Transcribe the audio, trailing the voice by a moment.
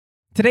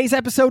Today's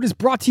episode is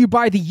brought to you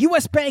by the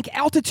U.S. Bank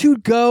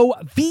Altitude Go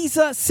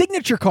Visa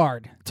Signature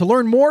Card. To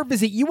learn more,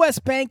 visit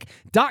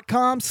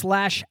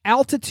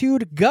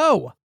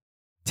usbank.com/altitudego.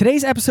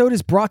 Today's episode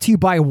is brought to you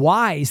by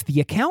Wise,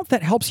 the account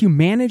that helps you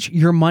manage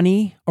your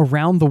money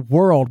around the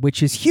world,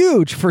 which is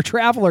huge for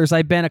travelers.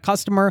 I've been a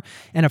customer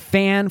and a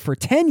fan for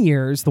 10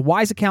 years. The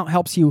Wise account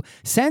helps you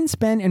send,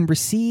 spend, and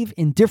receive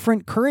in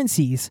different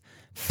currencies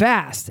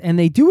fast, and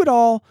they do it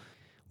all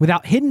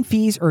without hidden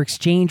fees or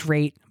exchange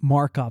rate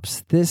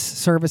markups. This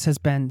service has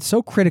been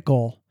so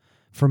critical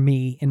for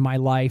me in my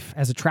life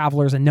as a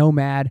traveler, as a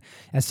nomad,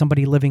 as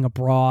somebody living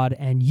abroad.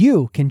 And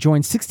you can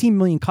join 16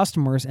 million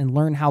customers and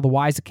learn how the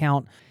Wise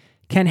account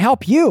can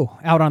help you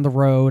out on the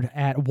road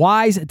at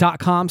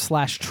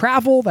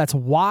wise.com/travel. That's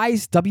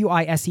wise,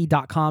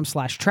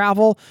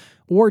 wise.com/travel,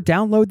 or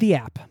download the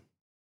app.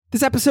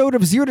 This episode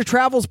of Zero to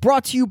Travel is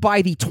brought to you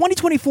by the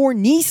 2024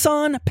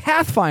 Nissan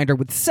Pathfinder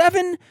with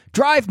 7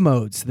 drive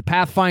modes. The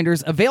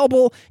Pathfinder's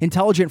available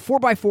intelligent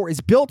 4x4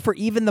 is built for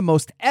even the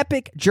most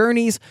epic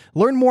journeys.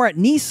 Learn more at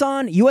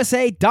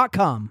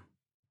nissanusa.com.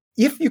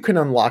 If you can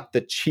unlock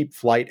the cheap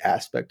flight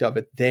aspect of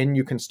it, then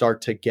you can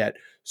start to get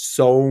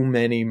so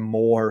many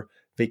more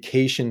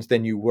vacations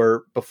than you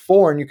were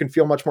before, and you can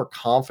feel much more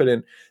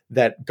confident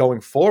that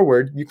going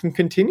forward, you can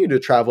continue to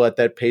travel at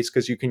that pace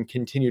because you can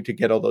continue to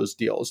get all those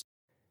deals.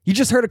 You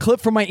just heard a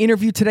clip from my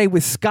interview today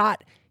with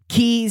Scott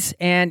Keys,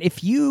 and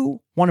if you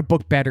want to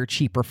book better,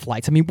 cheaper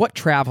flights, I mean, what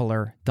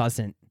traveler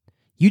doesn't?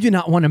 You do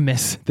not want to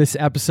miss this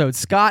episode.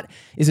 Scott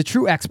is a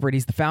true expert.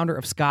 He's the founder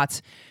of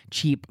Scott's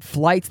Cheap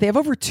Flights. They have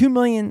over 2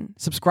 million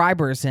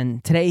subscribers,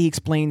 and today he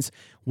explains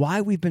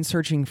why we've been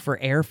searching for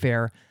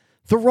airfare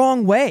the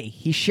wrong way.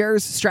 He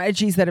shares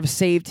strategies that have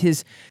saved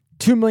his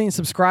 2 million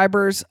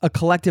subscribers a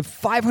collective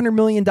 $500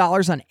 million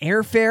on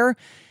airfare.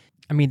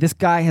 I mean, this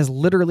guy has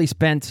literally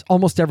spent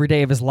almost every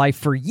day of his life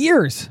for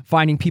years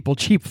finding people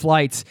cheap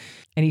flights,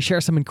 and he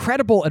shares some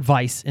incredible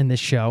advice in this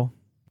show.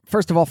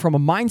 First of all, from a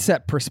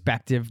mindset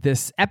perspective,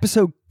 this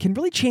episode can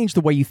really change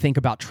the way you think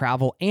about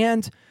travel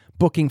and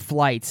booking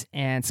flights.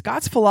 And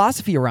Scott's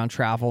philosophy around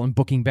travel and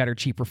booking better,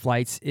 cheaper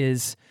flights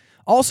is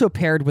also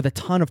paired with a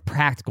ton of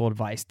practical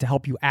advice to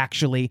help you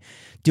actually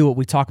do it.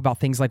 We talk about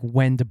things like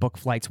when to book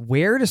flights,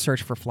 where to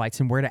search for flights,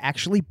 and where to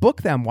actually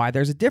book them, why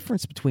there's a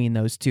difference between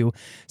those two,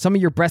 some of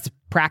your best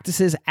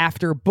practices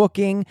after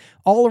booking,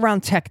 all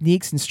around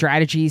techniques and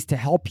strategies to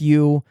help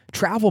you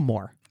travel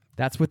more.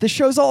 That's what this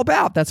show's all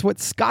about. That's what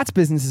Scott's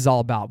business is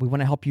all about. We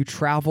want to help you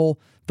travel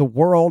the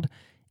world,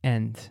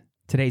 and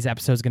today's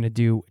episode is going to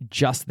do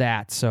just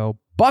that. So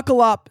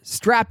buckle up,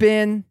 strap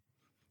in.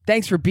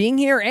 Thanks for being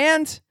here,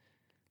 and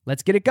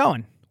let's get it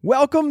going.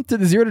 Welcome to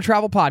the Zero to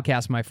Travel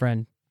podcast, my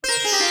friend.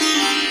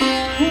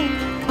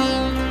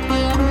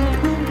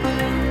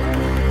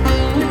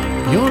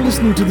 You're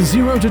listening to the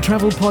Zero to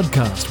Travel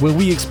podcast, where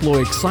we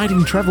explore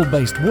exciting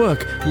travel-based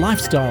work,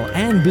 lifestyle,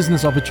 and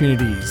business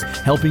opportunities,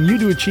 helping you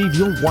to achieve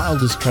your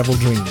wildest travel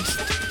dreams.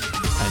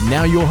 And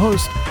now your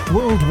host,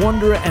 world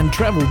wanderer and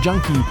travel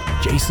junkie,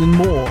 Jason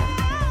Moore.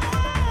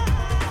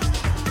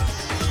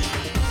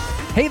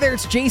 Hey there,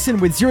 it's Jason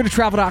with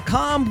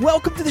ZeroToTravel.com.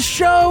 Welcome to the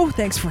show.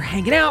 Thanks for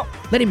hanging out,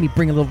 letting me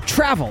bring a little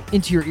travel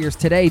into your ears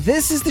today.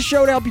 This is the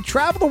show to help you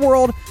travel the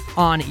world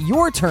on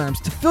your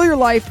terms, to fill your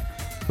life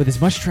with as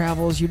much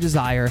travel as you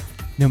desire,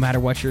 no matter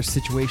what your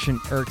situation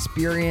or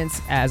experience.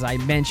 As I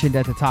mentioned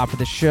at the top of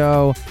the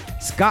show,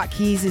 Scott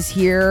Keys is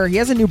here. He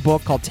has a new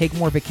book called Take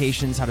More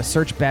Vacations, How to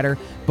Search Better,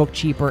 Book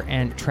Cheaper,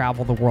 and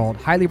Travel the World.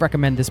 Highly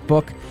recommend this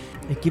book.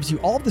 It gives you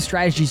all of the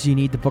strategies you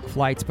need to book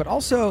flights, but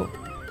also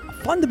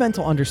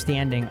fundamental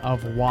understanding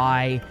of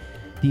why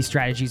these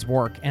strategies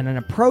work and an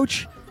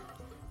approach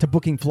to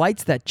booking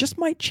flights that just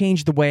might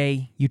change the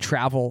way you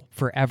travel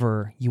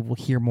forever. You will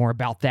hear more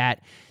about that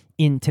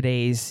in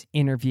today's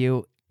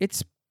interview.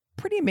 It's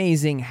pretty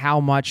amazing how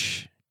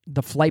much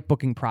the flight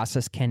booking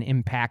process can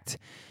impact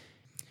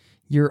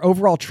your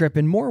overall trip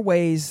in more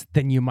ways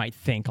than you might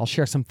think. I'll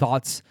share some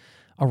thoughts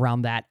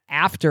around that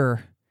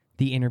after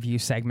the interview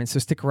segment, so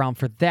stick around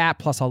for that.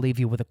 Plus, I'll leave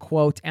you with a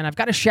quote. And I've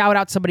got to shout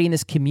out somebody in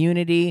this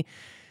community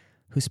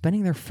who's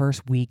spending their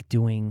first week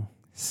doing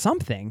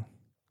something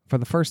for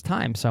the first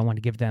time. So I want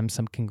to give them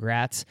some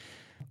congrats,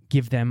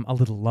 give them a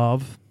little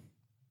love.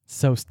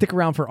 So stick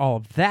around for all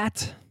of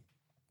that.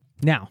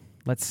 Now,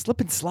 let's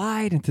slip and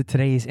slide into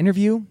today's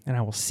interview, and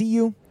I will see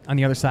you on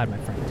the other side, my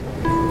friend.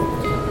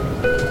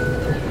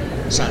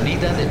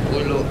 Salida del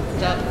vuelo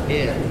TAP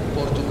Air,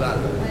 Portugal,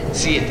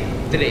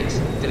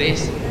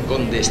 733,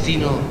 con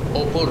destino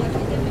Oporto.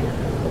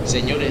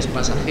 Señores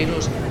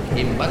pasajeros,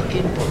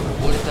 embarquen por la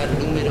puerta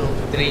número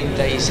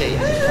 36.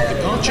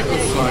 Departure of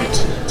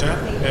flight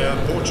TAP Air,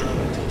 Portugal,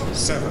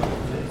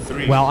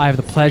 733. Well, I have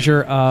the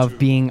pleasure of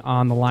being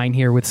on the line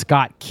here with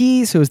Scott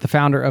Keys, who is the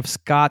founder of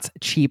Scott's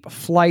Cheap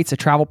Flights, a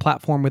travel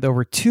platform with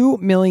over 2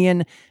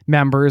 million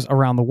members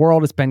around the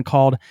world. It's been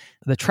called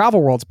the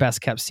travel world's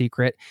best kept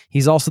secret.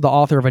 He's also the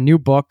author of a new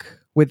book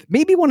with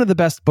maybe one of the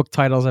best book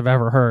titles I've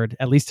ever heard,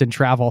 at least in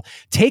travel.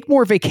 Take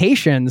More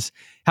Vacations,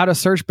 How to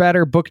Search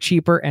Better, Book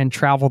Cheaper, and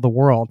Travel the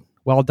World.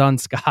 Well done,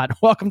 Scott.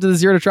 Welcome to the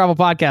Zero to Travel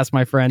podcast,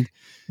 my friend.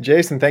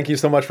 Jason, thank you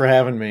so much for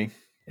having me.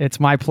 It's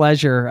my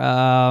pleasure.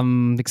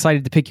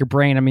 Excited to pick your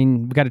brain. I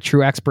mean, we've got a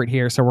true expert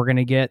here, so we're going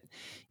to get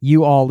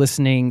you all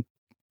listening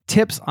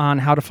tips on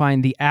how to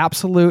find the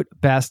absolute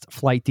best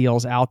flight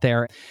deals out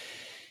there.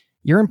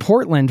 You're in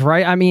Portland,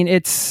 right? I mean,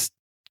 it's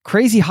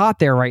crazy hot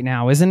there right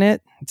now, isn't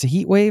it? It's a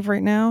heat wave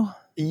right now.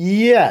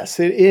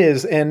 Yes, it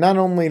is. And not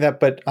only that,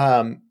 but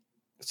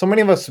so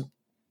many of us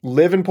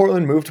live in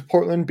Portland, moved to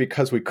Portland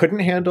because we couldn't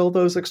handle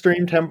those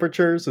extreme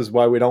temperatures, is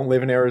why we don't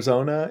live in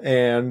Arizona.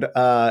 And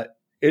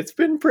it's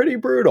been pretty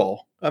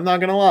brutal. I'm not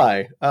going to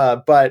lie.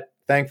 But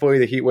thankfully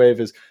the heat wave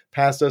is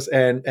past us,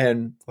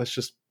 and let's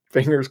just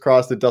fingers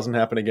crossed it doesn't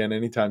happen again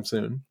anytime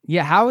soon.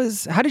 Yeah. How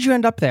did you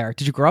end up there?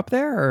 Did you grow up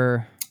there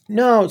or?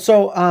 No.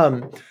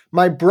 So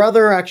my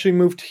brother actually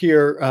moved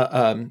here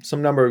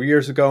some number of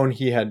years ago, and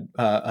he had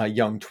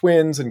young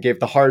twins and gave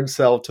the hard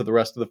sell to the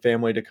rest of the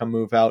family to come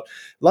move out.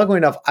 Luckily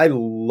enough, I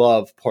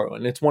love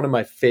Portland. It's one of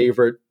my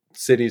favorite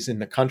cities in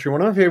the country,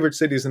 one of my favorite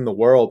cities in the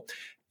world.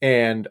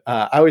 And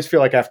I always feel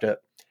like I have to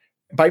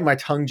bite my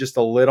tongue just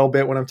a little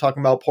bit when I'm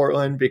talking about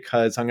Portland,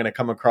 because I'm going to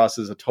come across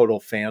as a total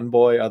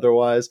fanboy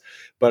otherwise.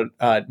 But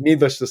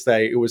needless to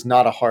say, it was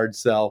not a hard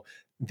sell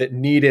that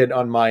needed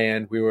on my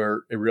end. We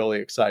were really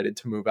excited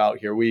to move out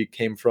here. We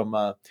came from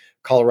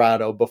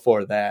Colorado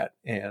before that,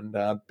 and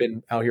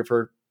been out here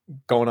for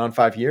going on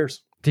 5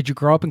 years. Did you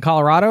grow up in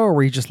Colorado, or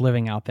were you just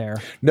living out there?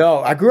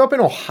 No, I grew up in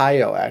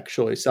Ohio,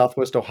 actually,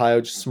 Southwest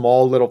Ohio, just a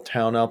small little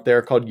town out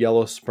there called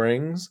Yellow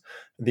Springs.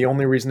 The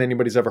only reason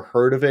anybody's ever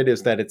heard of it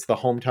is that it's the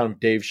hometown of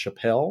Dave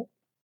Chappelle.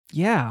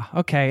 Yeah.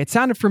 Okay. It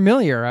sounded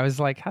familiar. I was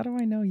like, how do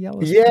I know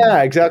Yellow Springs?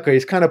 Yeah, exactly.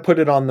 He's kind of put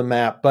it on the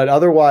map. But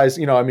otherwise,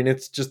 I mean,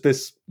 it's just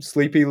this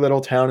sleepy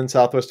little town in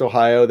Southwest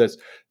Ohio that's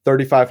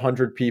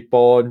 3,500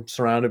 people and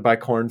surrounded by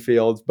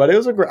cornfields. But it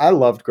was I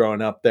loved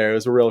growing up there. It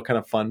was a real kind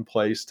of fun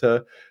place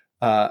to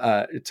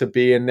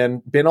be, and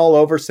then been all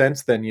over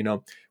since then.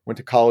 Went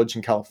to college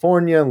in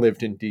California,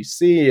 lived in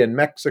DC and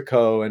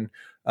Mexico and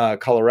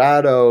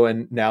Colorado,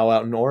 and now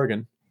out in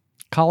Oregon.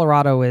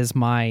 Colorado is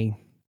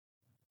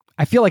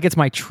I feel like it's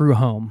my true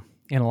home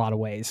in a lot of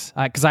ways,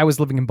 because I was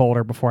living in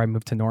Boulder before I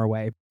moved to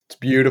Norway. It's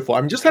beautiful.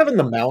 I'm just having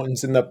the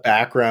mountains in the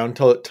background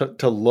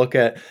to look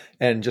at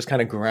and just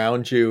kind of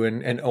ground you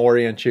and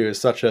orient you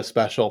is such a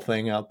special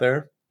thing out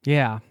there.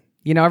 Yeah.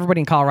 Everybody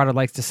in Colorado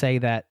likes to say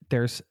that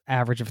there's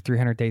average of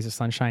 300 days of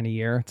sunshine a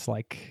year. It's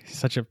like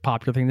such a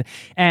popular thing.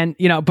 And,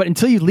 but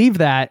until you leave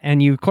that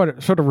and you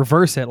sort of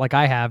reverse it like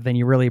I have, then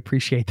you really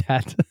appreciate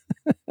that.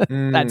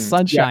 That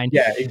sunshine.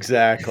 Yeah,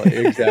 exactly.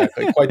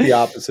 Quite the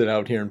opposite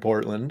out here in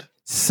Portland.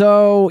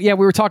 So, yeah,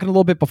 we were talking a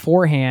little bit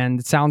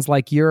beforehand. It sounds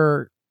like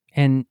you're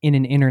in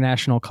an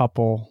international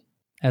couple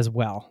as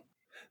well.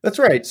 That's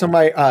right. So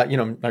my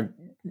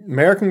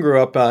American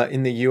grew up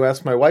in the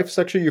U.S. My wife's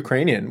actually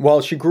Ukrainian.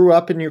 Well, she grew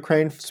up in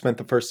Ukraine, spent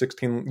the first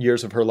 16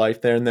 years of her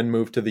life there, and then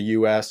moved to the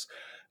U.S.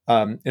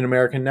 In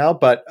American now.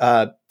 But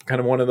kind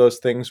of one of those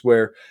things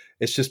where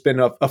it's just been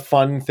a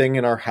fun thing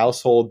in our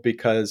household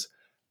because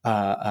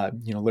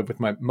live with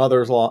my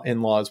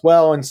mother-in-law as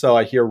well. And so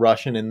I hear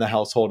Russian in the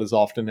household as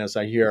often as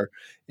I hear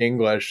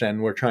English.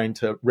 And we're trying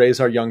to raise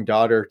our young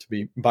daughter to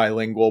be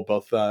bilingual,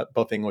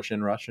 both English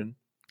and Russian.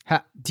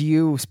 Do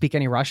you speak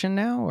any Russian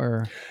now,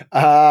 or?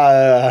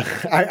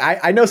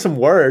 I know some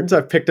words.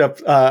 I've picked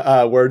up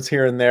words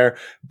here and there,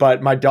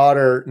 but my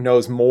daughter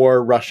knows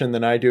more Russian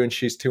than I do, and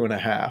she's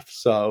 2.5.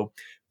 So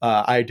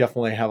I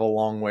definitely have a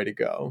long way to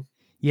go.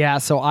 Yeah.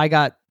 So I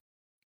got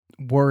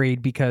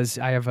worried because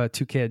I have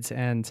 2 kids,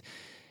 and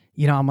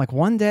I'm like,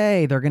 one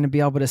day they're going to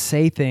be able to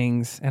say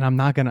things and I'm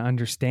not going to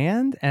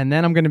understand, and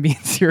then I'm going to be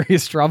in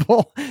serious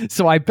trouble.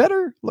 So I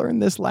better learn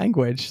this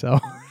language. So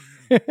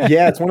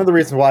yeah, it's one of the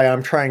reasons why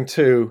I'm trying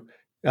to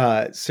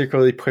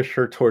secretly push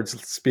her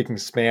towards speaking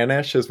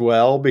Spanish as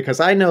well, because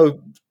I know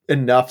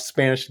enough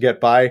Spanish to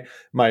get by.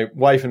 My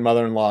wife and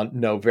mother-in-law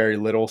know very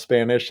little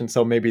Spanish, and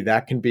so maybe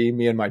that can be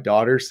me and my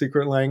daughter's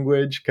secret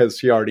language, because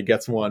she already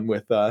gets one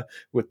with the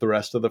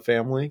rest of the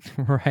family.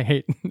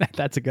 Right,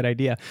 that's a good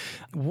idea.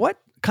 What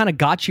kind of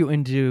got you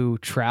into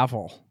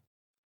travel?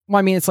 Well,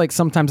 I mean, it's like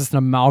sometimes it's an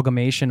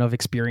amalgamation of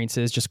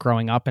experiences just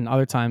growing up, and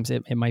other times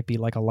it might be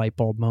like a light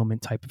bulb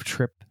moment type of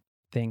trip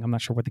thing. I'm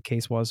not sure what the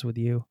case was with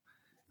you.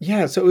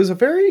 Yeah, so it was a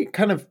very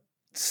kind of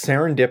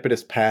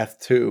serendipitous path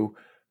to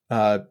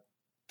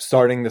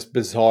starting this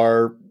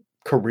bizarre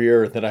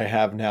career that I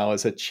have now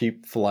as a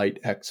cheap flight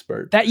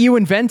expert. That you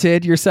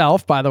invented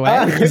yourself, by the way.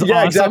 Yeah,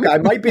 awesome. Exactly. I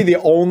might be the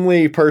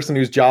only person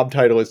whose job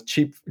title is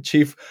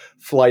chief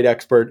flight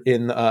expert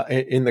in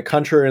the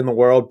country or in the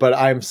world, but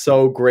I'm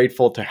so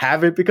grateful to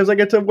have it because I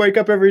get to wake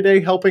up every day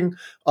helping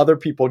other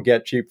people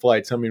get cheap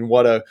flights. I mean,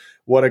 what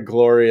a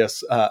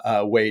glorious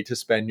way to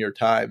spend your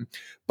time.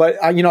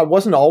 But I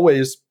wasn't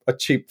always a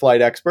cheap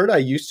flight expert. I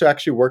used to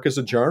actually work as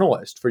a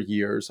journalist for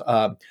years.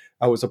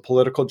 I was a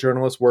political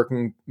journalist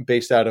working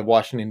based out of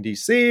Washington,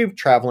 D.C.,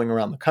 traveling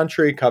around the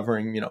country,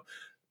 covering,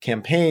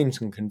 campaigns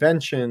and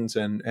conventions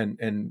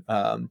and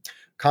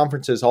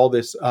conferences, all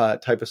this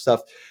type of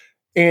stuff.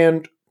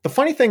 And the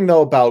funny thing,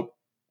 though, about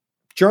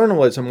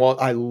journalism, well,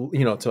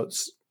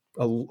 it's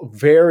a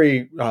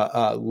very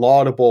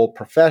laudable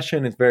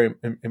profession. It's very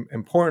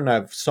important. I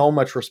have so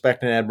much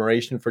respect and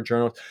admiration for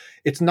journalists.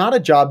 It's not a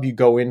job you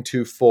go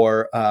into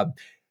for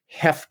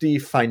hefty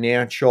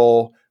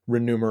financial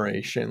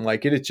remuneration.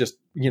 Like it is just,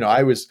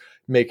 I was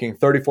making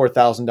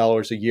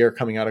 $34,000 a year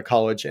coming out of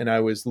college, and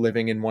I was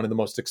living in one of the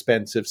most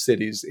expensive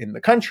cities in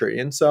the country.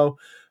 And so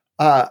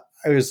I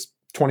was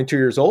 22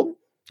 years old.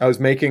 I was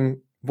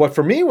making what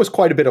for me was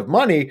quite a bit of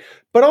money,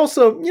 but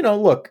also,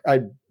 look, I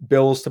had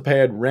bills to pay, I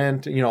had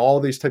rent, all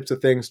these types of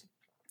things.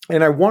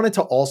 And I wanted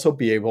to also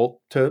be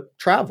able to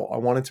travel. I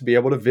wanted to be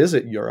able to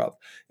visit Europe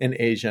and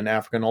Asia and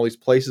Africa and all these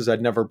places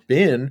I'd never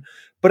been.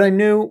 But I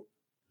knew,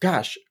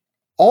 gosh,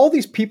 all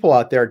these people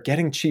out there are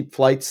getting cheap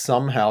flights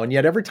somehow. And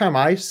yet every time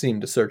I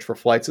seem to search for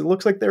flights, it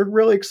looks like they're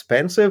really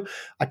expensive.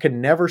 I could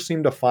never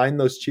seem to find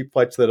those cheap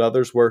flights that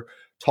others were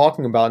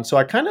talking about. And so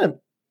I kind of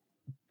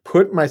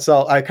put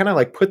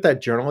that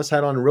journalist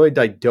hat on and really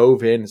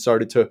dove in and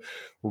started to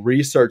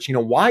research,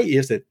 why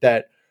is it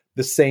that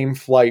the same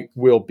flight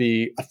will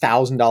be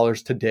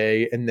 $1,000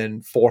 today and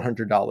then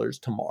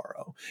 $400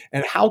 tomorrow?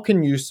 And how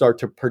can you start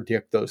to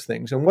predict those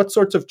things? And what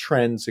sorts of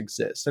trends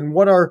exist? And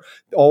what are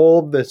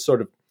all the sort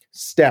of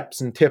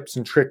steps and tips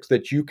and tricks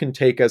that you can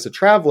take as a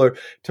traveler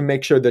to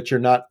make sure that you're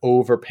not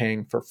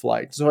overpaying for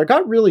flights? So I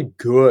got really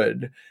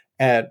good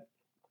at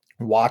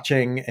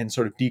watching and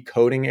sort of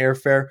decoding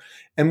airfare,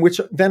 and which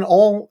then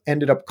all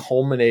ended up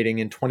culminating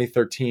in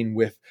 2013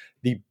 with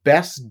the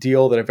best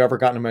deal that I've ever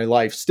gotten in my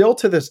life, still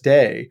to this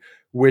day,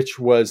 which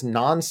was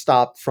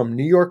nonstop from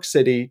New York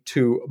City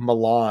to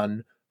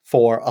Milan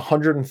for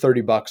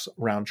 $130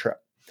 round trip.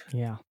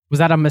 Yeah. Was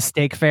that a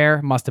mistake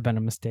fare? Must have been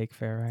a mistake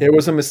fare, right? It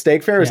was a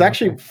mistake fare. It was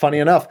actually, funny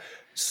enough,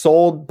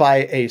 sold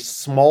by a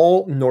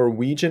small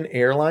Norwegian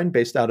airline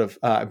based out of,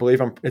 I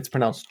believe it's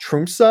pronounced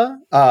Tromsø.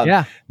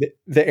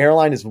 The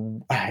airline is,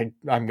 I'm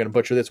going to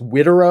butcher this,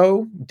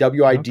 Widerøe,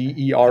 Wideroe. I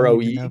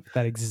don't even know if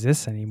that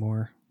exists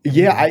anymore.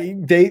 Yeah,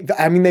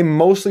 they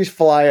mostly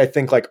fly, I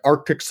think, like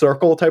Arctic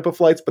Circle type of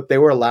flights, but they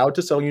were allowed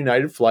to sell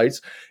United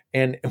flights,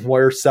 and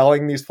we're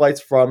selling these flights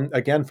from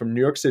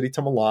New York City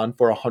to Milan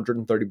for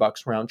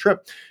 $130 round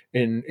trip.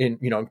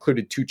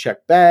 Included 2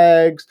 checked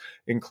bags,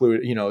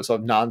 it's a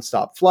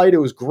nonstop flight. It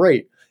was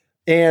great.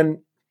 And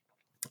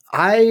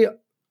I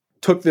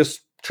took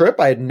this trip.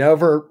 I had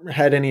never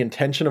had any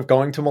intention of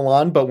going to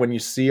Milan, but when you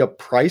see a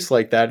price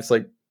like that, it's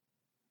like,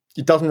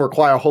 it doesn't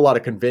require a whole lot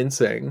of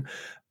convincing.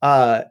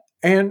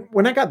 And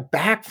when I got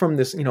back from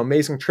this,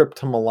 amazing trip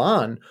to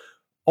Milan,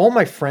 all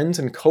my friends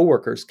and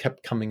coworkers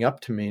kept coming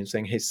up to me and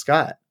saying, "Hey,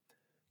 Scott,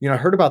 I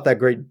heard about that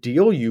great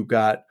deal you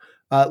got.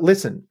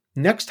 Listen,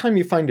 next time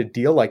you find a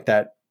deal like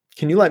that,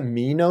 can you let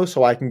me know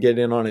so I can get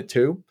in on it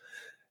too?"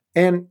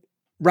 And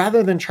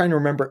rather than trying to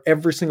remember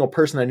every single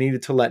person I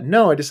needed to let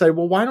know, I decided,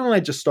 well, why don't I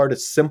just start a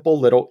simple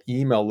little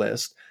email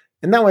list?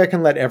 And that way I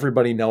can let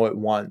everybody know at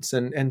once.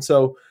 And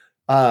so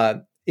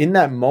in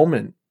that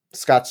moment,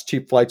 Scott's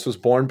Cheap Flights was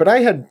born, but I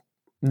had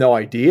no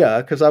idea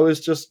because I was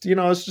just,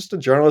 I was just a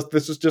journalist.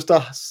 This was just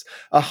a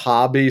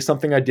hobby,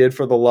 something I did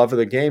for the love of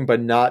the game,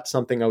 but not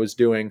something I was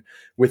doing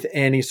with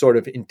any sort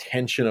of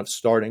intention of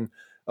starting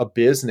a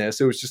business.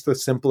 It was just the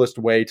simplest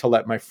way to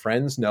let my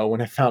friends know when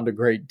I found a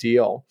great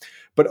deal.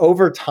 But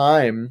over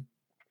time,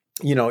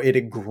 it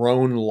had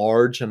grown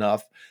large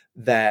enough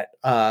that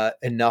there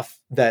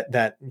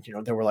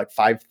were like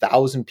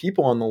 5,000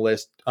 people on the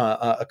list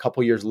a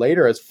couple years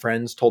later as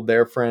friends told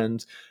their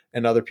friends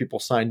and other people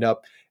signed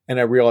up. And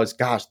I realized,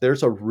 gosh,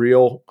 there's a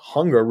real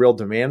hunger, a real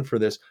demand for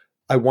this.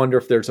 I wonder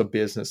if there's a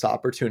business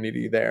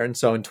opportunity there. And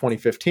so in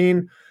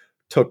 2015,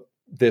 took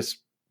this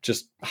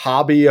just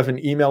hobby of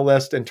an email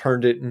list and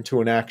turned it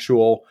into an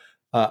actual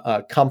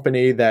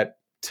company that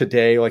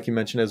today, like you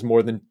mentioned, has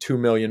more than 2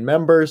 million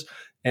members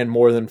and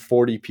more than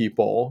 40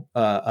 people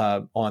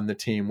on the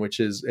team, which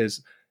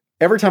is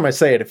every time I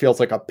say it, it feels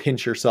like a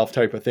pinch yourself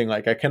type of thing.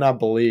 Like I cannot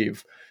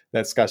believe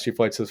that Scott's Cheap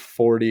Flights has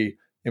 40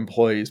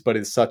 employees, but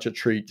it's such a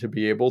treat to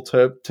be able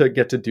to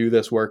get to do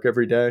this work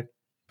every day.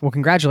 Well,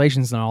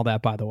 congratulations on all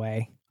that, by the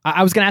way.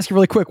 I was going to ask you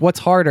really quick, what's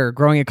harder,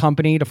 growing a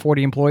company to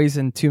 40 employees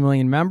and 2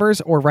 million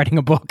members or writing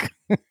a book?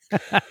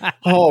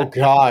 Oh,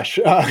 gosh.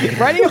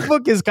 Writing a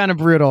book is kind of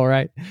brutal,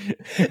 right?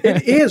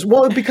 It is.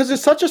 Well, because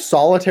it's such a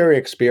solitary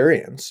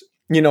experience.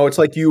 It's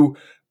like you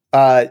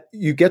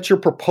get your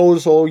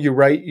proposal, you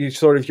write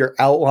your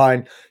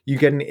outline, you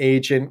get an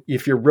agent.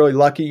 If you're really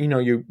lucky,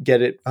 you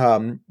get it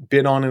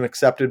bid on and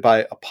accepted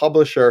by a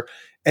publisher.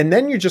 And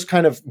then you just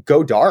kind of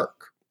go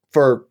dark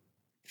for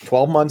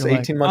 12 months,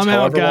 18 months. I'm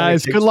out,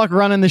 guys. Good luck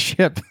running the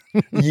ship.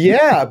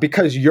 Yeah,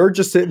 because you're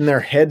just sitting there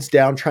heads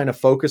down trying to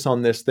focus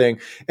on this thing.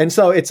 And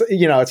so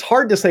it's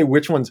hard to say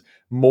which one's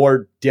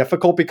more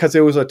difficult because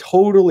it was a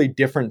totally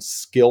different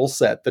skill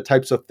set, the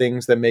types of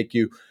things that make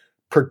you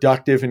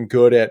productive and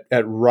good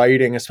at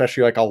writing,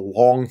 especially like a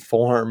long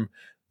form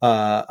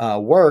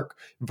work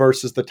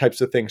versus the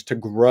types of things to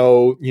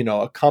grow,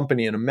 a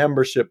company and a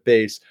membership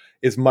base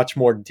is much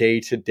more day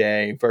to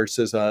day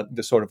versus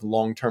the sort of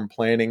long-term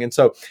planning. And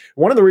so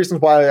one of the reasons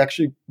why I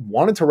actually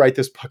wanted to write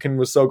this book and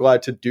was so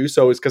glad to do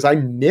so is because I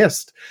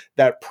missed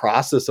that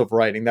process of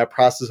writing, that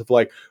process of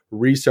like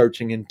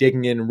researching and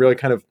digging in and really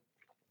kind of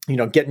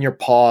getting your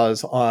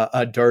paws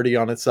dirty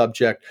on a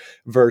subject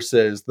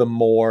versus the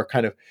more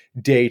kind of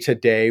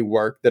day-to-day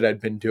work that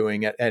I'd been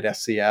doing at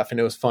SCF. And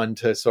it was fun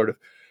to sort of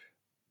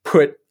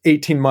put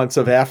 18 months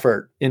of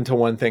effort into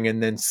one thing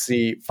and then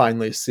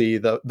finally see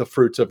the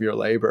fruits of your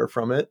labor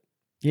from it.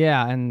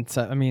 Yeah. And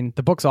so, I mean,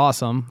 the book's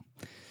awesome.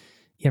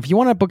 If you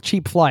want to book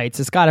cheap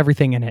flights, it's got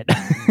everything in it.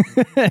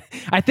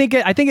 I think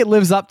it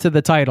lives up to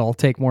the title,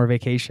 Take More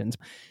Vacations.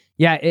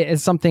 Yeah,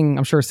 it's something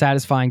I'm sure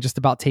satisfying just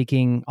about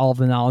taking all of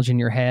the knowledge in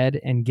your head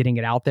and getting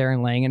it out there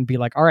and laying it and be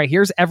like, all right,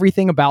 here's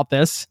everything about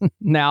this.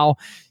 Now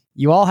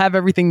you all have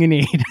everything you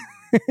need.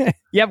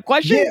 You have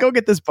questions? Yeah. Go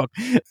get this book.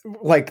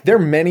 Like, there are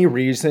many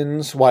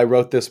reasons why I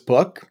wrote this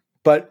book,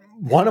 but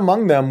one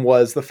among them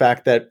was the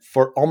fact that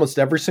for almost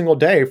every single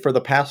day for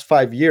the past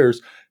 5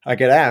 years, I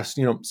get asked,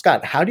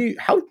 Scott, how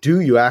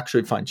do you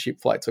actually find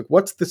cheap flights? Like,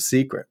 what's the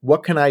secret?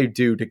 What can I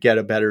do to get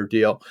a better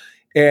deal?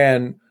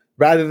 And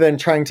rather than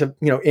trying to,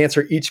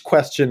 answer each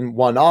question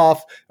one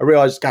off, I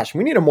realized, gosh,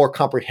 we need a more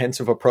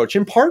comprehensive approach,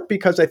 in part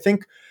because I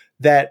think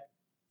that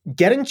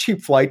getting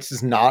cheap flights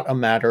is not a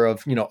matter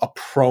of, a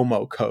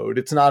promo code.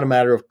 It's not a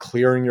matter of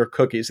clearing your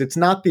cookies. It's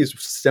not these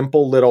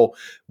simple little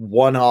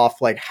one-off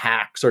like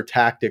hacks or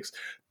tactics.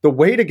 The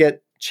way to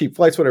get cheap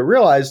flights, what I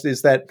realized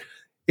is that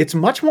it's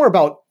much more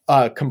about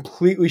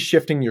completely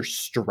shifting your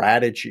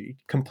strategy,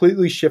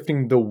 completely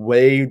shifting the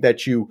way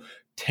that you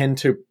tend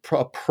to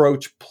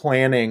approach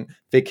planning,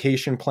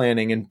 vacation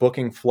planning and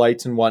booking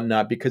flights and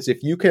whatnot. Because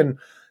if you can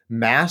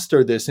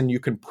master this and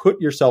you can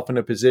put yourself in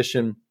a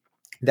position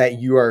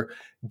that you are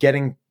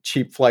getting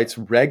cheap flights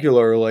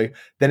regularly,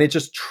 then it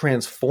just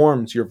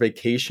transforms your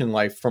vacation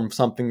life from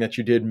something that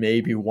you did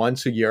maybe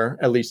once a year,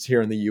 at least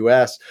here in the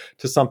US,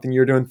 to something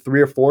you're doing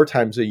 3 or 4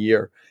 times a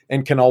year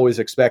and can always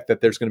expect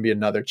that there's going to be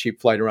another cheap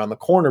flight around the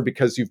corner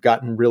because you've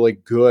gotten really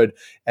good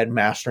at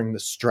mastering the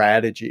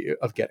strategy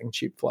of getting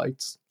cheap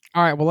flights.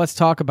 All right, well, let's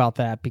talk about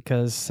that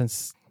because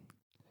since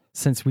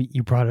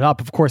you brought it up,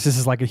 of course, this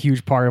is like a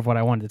huge part of what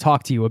I wanted to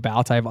talk to you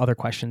about. I have other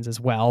questions as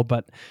well,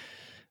 but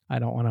I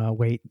don't want to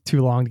wait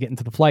too long to get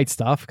into the flight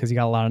stuff because you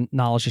got a lot of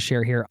knowledge to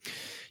share here.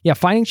 Yeah,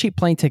 finding cheap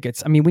plane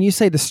tickets. I mean, when you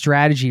say the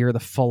strategy or the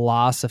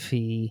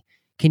philosophy,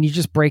 can you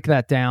just break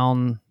that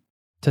down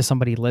to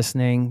somebody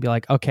listening? Be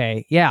like,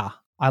 okay, yeah,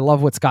 I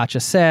love what Scott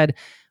just said.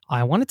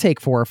 I want to take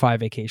 4 or 5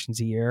 vacations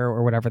a year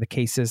or whatever the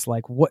case is.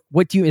 Like, what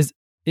do you,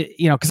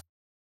 because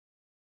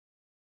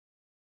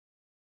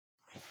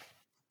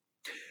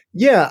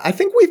yeah, I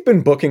think we've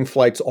been booking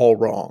flights all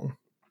wrong.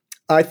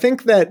 I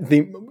think that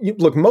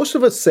most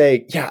of us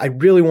say, yeah, I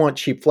really want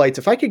cheap flights.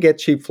 If I could get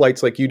cheap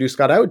flights like you do,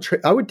 Scott, I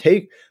would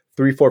take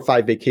 3, 4,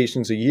 5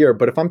 vacations a year.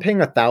 But if I'm paying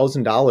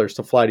 $1,000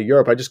 to fly to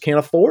Europe, I just can't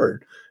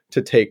afford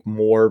to take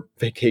more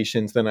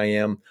vacations than I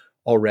am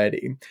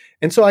already.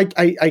 And so I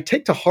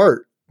take to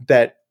heart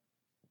that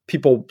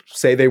people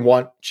say they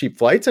want cheap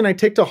flights. And I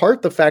take to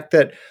heart the fact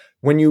that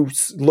when you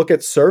look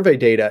at survey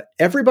data,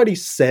 everybody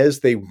says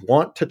they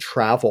want to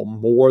travel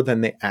more than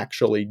they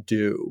actually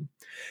do.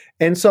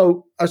 And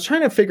so I was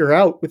trying to figure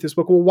out with this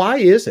book, well, why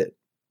is it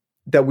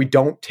that we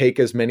don't take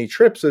as many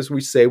trips as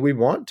we say we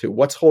want to?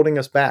 What's holding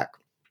us back?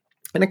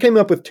 And I came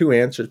up with 2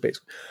 answers,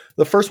 basically.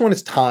 The first one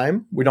is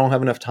time. We don't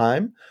have enough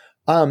time.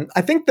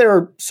 I think there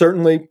are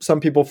certainly some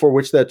people for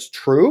which that's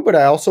true, but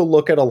I also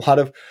look at a lot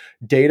of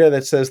data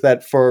that says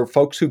that for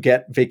folks who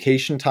get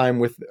vacation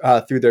time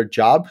through their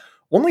job,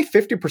 only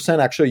 50%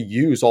 actually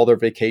use all their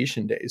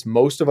vacation days.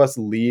 Most of us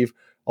leave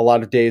a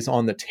lot of days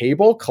on the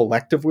table.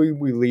 Collectively,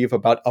 we leave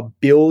about 1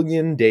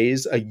 billion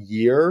days a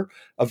year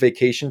of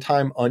vacation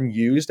time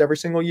unused every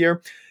single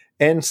year.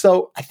 And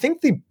so I think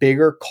the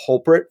bigger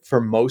culprit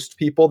for most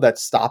people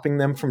that's stopping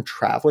them from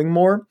traveling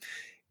more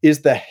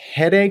is the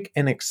headache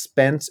and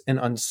expense and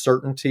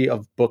uncertainty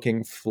of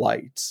booking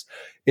flights.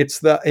 It's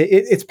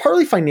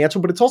partly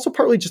financial, but it's also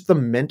partly just the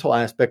mental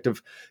aspect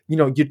of, you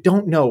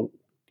don't know,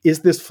 is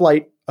this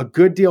flight a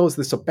good deal? Is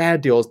this a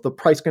bad deal? Is the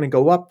price going to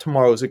go up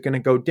tomorrow? Is it going to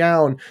go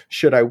down?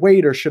 Should I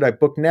wait or should I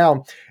book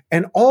now?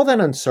 And all that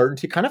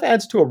uncertainty kind of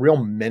adds to a real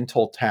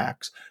mental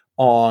tax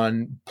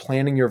on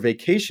planning your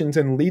vacations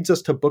and leads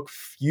us to book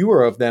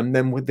fewer of them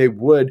than they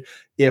would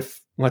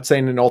if, let's say,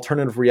 in an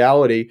alternative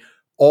reality,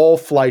 all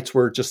flights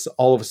were just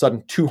all of a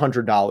sudden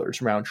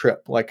 $200 round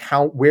trip. Like,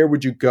 where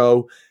would you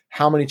go?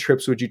 How many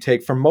trips would you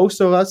take? For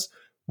most of us,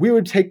 we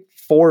would take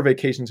 4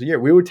 vacations a year.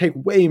 We would take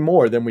way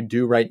more than we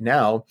do right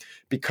now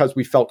because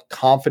we felt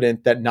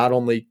confident that not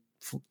only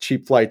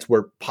cheap flights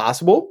were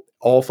possible,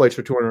 all flights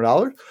for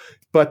 $200,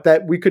 but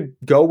that we could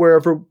go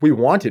wherever we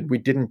wanted. We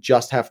didn't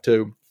just have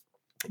to,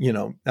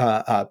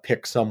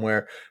 pick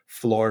somewhere,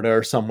 Florida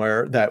or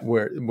somewhere that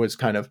was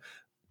kind of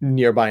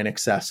nearby and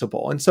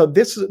accessible. And so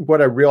this is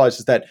what I realized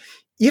is that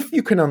if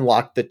you can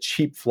unlock the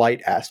cheap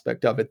flight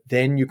aspect of it,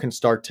 then you can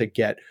start to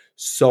get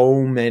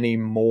so many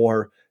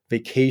more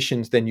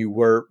vacations than you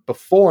were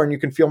before. And you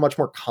can feel much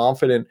more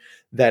confident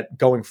that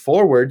going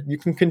forward, you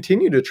can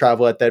continue to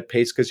travel at that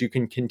pace because you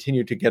can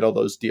continue to get all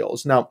those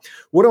deals. Now,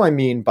 what do I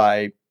mean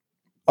by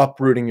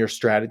uprooting your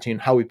strategy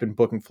and how we've been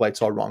booking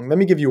flights all wrong? Let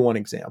me give you one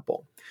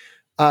example.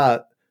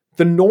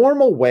 The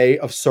normal way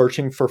of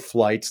searching for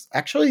flights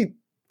actually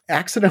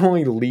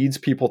accidentally leads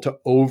people to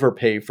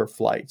overpay for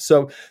flights.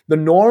 So the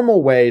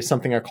normal way is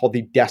something I call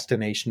the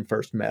destination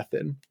first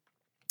method.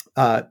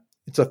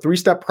 It's a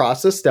 3-step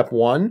process. Step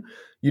 1,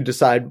 you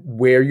decide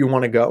where you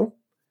want to go.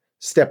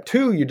 Step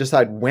 2, you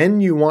decide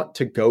when you want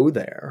to go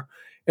there.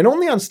 And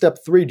only on step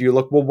 3 do you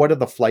look, well, what do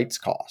the flights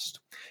cost?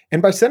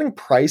 And by setting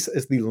price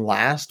as the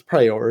last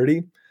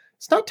priority,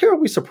 it's not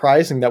terribly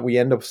surprising that we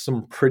end up with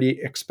some pretty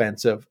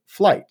expensive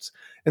flights.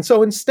 And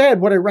so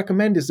instead, what I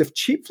recommend is if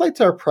cheap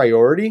flights are a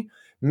priority,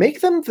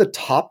 make them the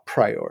top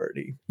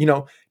priority.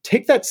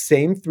 Take that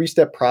same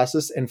 3-step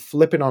process and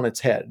flip it on its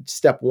head.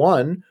 Step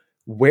 1,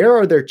 where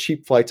are there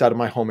cheap flights out of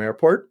my home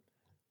airport?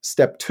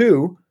 Step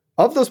 2,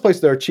 of those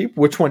places that are cheap,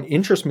 which one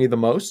interests me the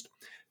most?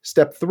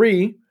 Step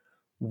 3,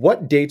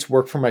 what dates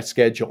work for my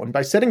schedule? And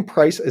by setting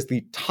price as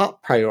the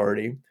top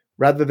priority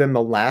rather than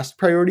the last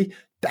priority,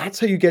 that's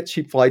how you get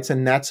cheap flights,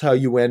 and that's how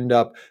you end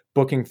up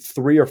booking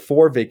 3 or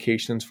 4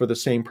 vacations for the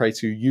same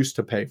price you used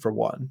to pay for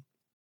one.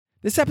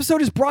 This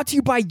episode is brought to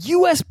you by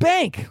US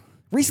Bank.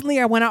 Recently,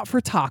 I went out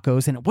for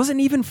tacos, and it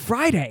wasn't even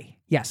Friday.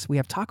 Yes, we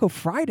have Taco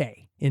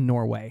Friday in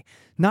Norway,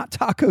 not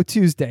Taco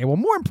Tuesday. Well,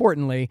 more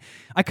importantly,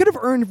 I could have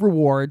earned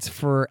rewards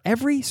for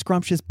every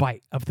scrumptious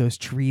bite of those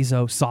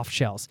chorizo soft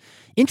shells.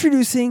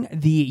 Introducing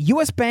the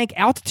US Bank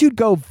Altitude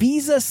Go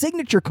Visa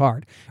Signature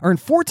Card. Earn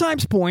 4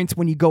 times points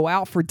when you go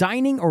out for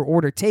dining or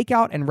order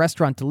takeout and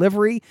restaurant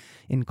delivery,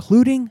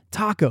 including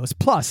tacos.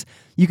 Plus,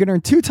 you can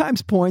earn 2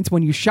 times points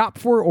when you shop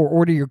for or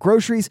order your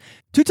groceries,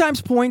 2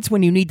 times points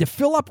when you need to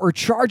fill up or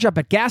charge up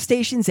at gas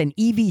stations and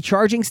EV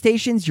charging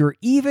stations. You're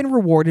even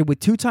rewarded with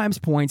 2 times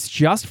points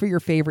just for your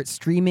favorite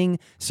streaming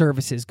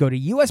services. Go to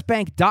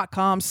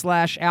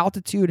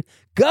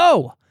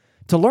usbank.com/altitude-go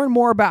to learn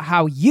more about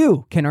how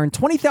you can earn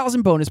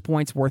 20,000 bonus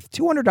points worth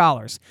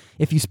 $200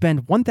 if you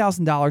spend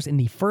 $1,000 in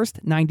the first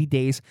 90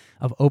 days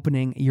of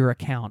opening your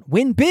account.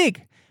 Win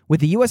big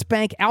with the US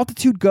Bank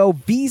Altitude Go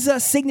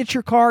Visa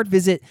Signature Card.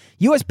 Visit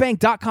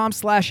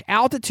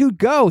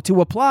usbank.com/altitude-go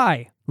to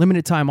apply.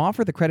 Limited time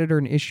offer. The creditor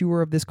and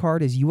issuer of this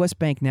card is US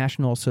Bank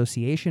National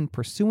Association,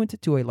 pursuant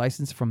to a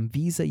license from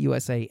Visa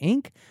USA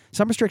Inc.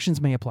 Some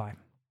restrictions may apply.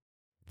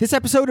 This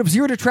episode of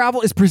Zero to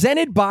Travel is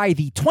presented by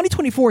the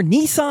 2024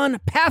 Nissan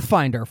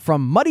Pathfinder.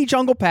 From muddy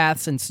jungle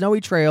paths and snowy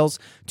trails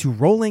to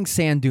rolling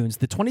sand dunes,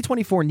 the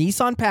 2024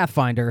 Nissan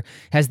Pathfinder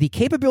has the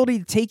capability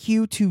to take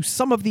you to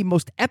some of the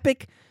most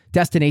epic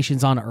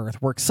destinations on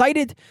Earth. We're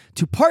excited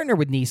to partner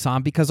with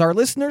Nissan because our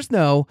listeners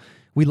know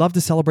we love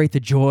to celebrate the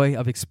joy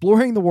of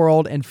exploring the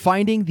world and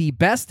finding the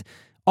best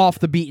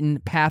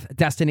off-the-beaten-path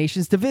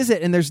destinations to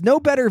visit. And there's no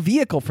better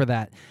vehicle for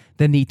that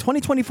than the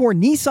 2024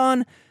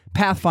 Nissan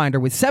Pathfinder.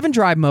 With 7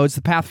 drive modes,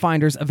 the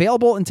Pathfinder's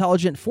available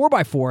intelligent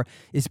 4x4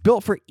 is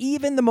built for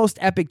even the most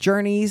epic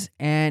journeys,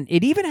 and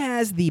it even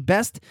has the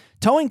best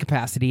towing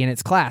capacity in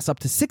its class, up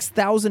to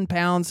 6,000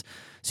 pounds,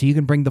 so you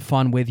can bring the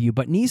fun with you.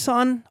 But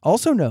Nissan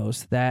also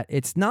knows that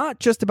it's not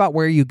just about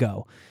where you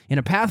go. In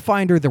a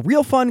Pathfinder, the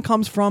real fun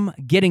comes from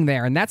getting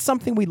there, and that's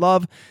something we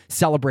love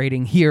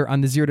celebrating here on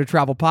the Zero to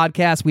Travel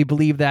podcast. We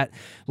believe that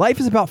life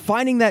is about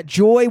finding that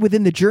joy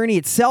within the journey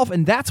itself,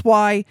 and that's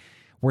why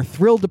we're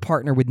thrilled to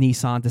partner with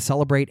Nissan to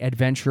celebrate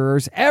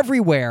adventurers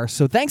everywhere.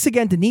 So thanks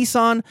again to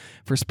Nissan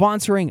for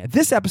sponsoring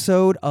this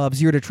episode of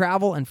Zero to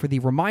Travel and for the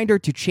reminder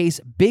to chase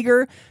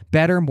bigger,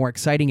 better, more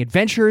exciting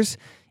adventures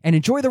and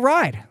enjoy the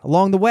ride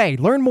along the way.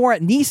 Learn more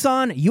at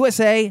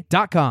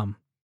nissanusa.com.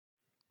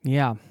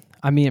 Yeah,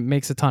 I mean, it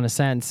makes a ton of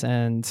sense.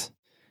 And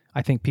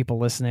I think people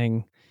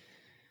listening,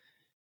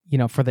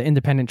 for the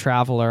independent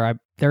traveler,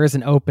 there is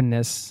an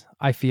openness,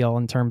 I feel,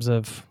 in terms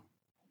of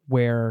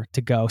where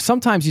to go.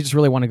 Sometimes you just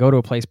really want to go to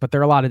a place, but there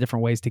are a lot of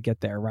different ways to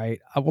get there, right?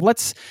 Well,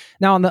 let's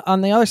now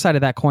on the other side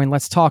of that coin,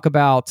 let's talk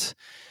about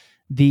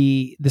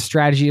the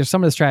strategy or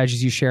some of the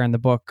strategies you share in the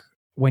book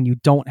when you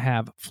don't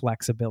have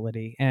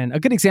flexibility. And a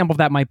good example of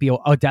that might be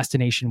a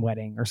destination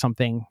wedding or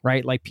something,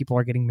 right? Like people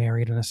are getting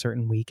married on a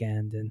certain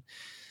weekend and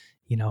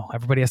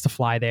everybody has to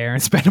fly there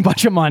and spend a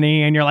bunch of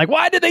money. And you're like,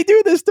 why did they do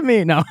this to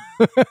me? No.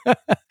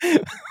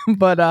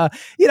 But,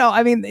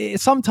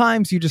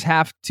 sometimes you just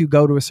have to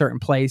go to a certain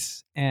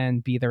place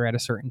and be there at a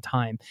certain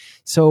time.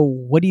 So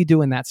what do you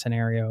do in that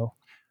scenario?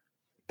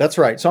 That's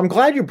right. So I'm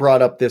glad you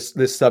brought up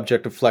this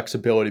subject of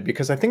flexibility,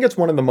 because I think it's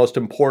one of the most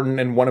important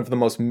and one of the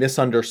most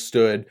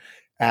misunderstood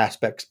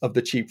aspects of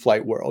the cheap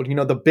flight world.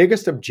 The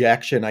biggest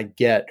objection I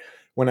get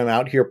when I'm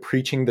out here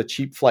preaching the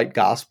cheap flight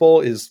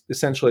gospel is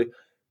essentially,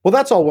 well,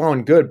 that's all well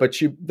and good, but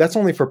that's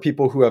only for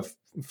people who have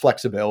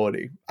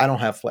flexibility. I don't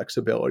have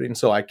flexibility, and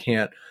so I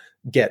can't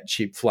get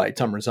cheap flights.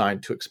 I'm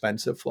resigned to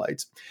expensive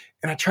flights.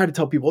 And I try to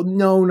tell people,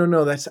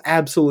 no, that's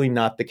absolutely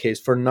not the case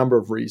for a number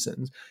of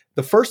reasons.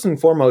 The first and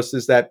foremost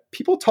is that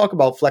people talk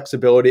about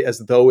flexibility as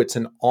though it's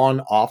an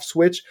on-off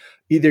switch.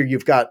 Either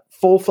you've got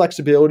full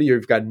flexibility or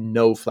you've got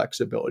no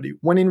flexibility.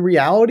 When in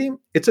reality,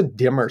 it's a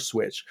dimmer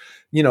switch.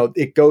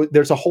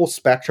 There's a whole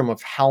spectrum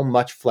of how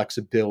much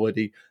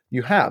flexibility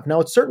you have.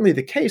 Now, it's certainly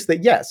the case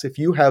that yes, if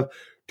you have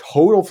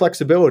total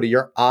flexibility,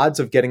 your odds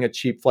of getting a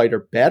cheap flight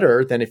are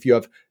better than if you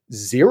have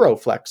zero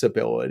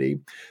flexibility.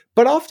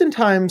 But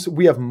oftentimes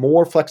we have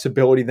more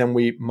flexibility than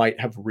we might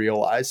have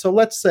realized. So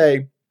let's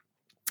say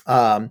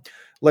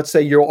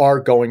you are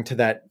going to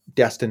that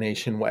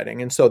destination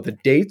wedding. And so the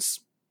date's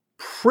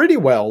pretty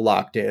well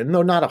locked in,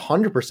 though not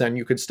 100%.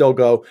 You could still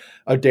go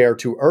a day or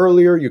two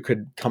earlier. You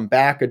could come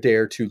back a day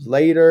or two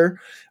later.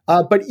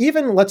 But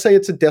even let's say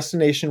it's a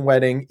destination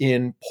wedding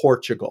in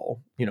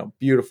Portugal,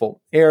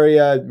 beautiful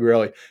area,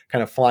 really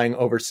kind of flying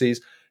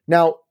overseas.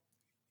 Now,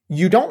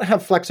 you don't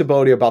have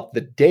flexibility about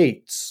the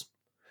dates,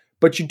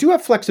 but you do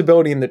have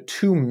flexibility in the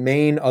two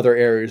main other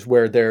areas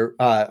where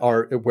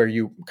where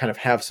you kind of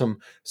have some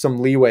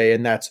leeway,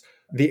 and that's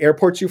the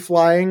airports you're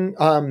flying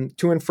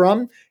to and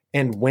from,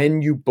 and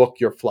when you book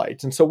your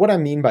flights. And so what I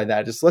mean by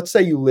that is, let's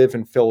say you live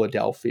in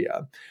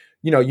Philadelphia.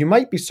 You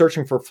might be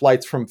searching for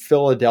flights from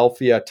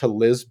Philadelphia to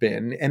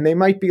Lisbon, and they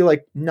might be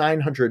like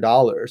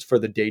 $900 for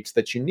the dates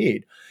that you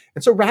need.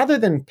 And so rather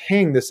than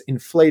paying this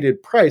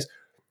inflated price,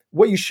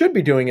 what you should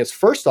be doing is,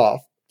 first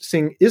off,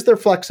 seeing, is there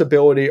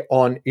flexibility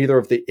on either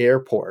of the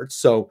airports?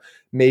 So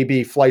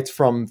maybe flights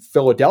from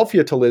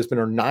Philadelphia to Lisbon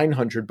are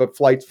 $900, but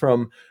flights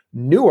from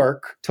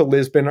Newark to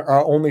Lisbon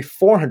are only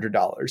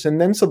 $400.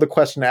 And then so the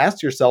question to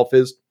ask yourself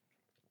is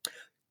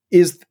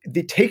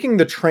the taking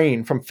the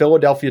train from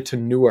Philadelphia to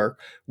Newark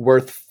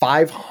worth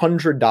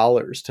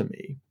 $500 to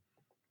me?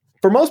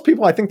 For most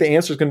people, I think the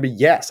answer is going to be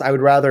yes. I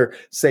would rather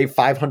save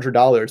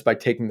 $500 by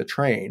taking the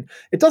train.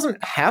 It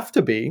doesn't have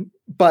to be,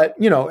 but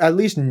at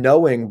least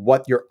knowing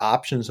what your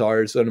options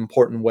are is an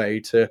important way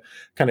to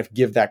kind of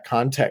give that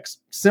context.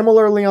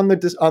 Similarly, on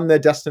the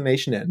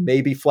destination end,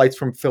 maybe flights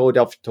from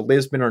Philadelphia to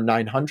Lisbon are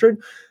 $900,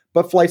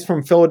 but flights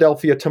from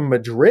Philadelphia to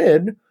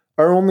Madrid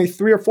are only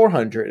 $300 or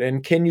 $400.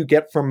 And can you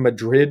get from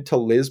Madrid to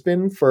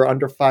Lisbon for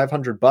under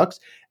 $500?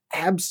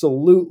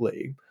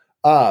 Absolutely.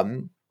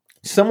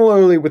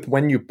 Similarly with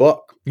when you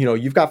book,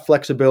 you've got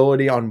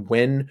flexibility on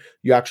when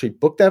you actually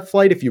book that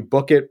flight. If you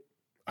book it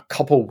a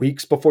couple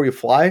weeks before you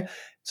fly,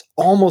 it's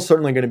almost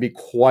certainly going to be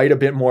quite a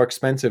bit more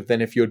expensive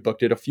than if you had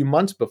booked it a few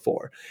months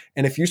before.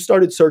 And if you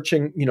started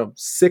searching,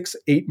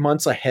 6-8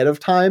 months ahead of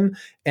time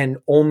and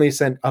only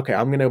said, okay,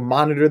 I'm going to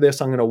monitor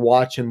this, I'm going to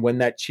watch, and when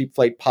that cheap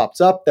flight pops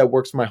up that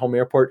works for my home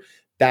airport,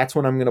 that's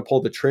when I'm going to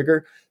pull the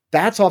trigger.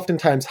 That's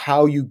oftentimes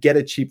how you get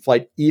a cheap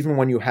flight, even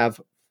when you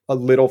have a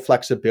little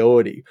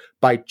flexibility,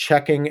 by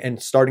checking and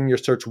starting your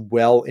search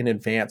well in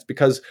advance.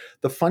 Because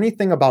the funny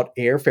thing about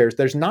airfares,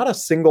 there's not a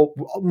single,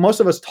 most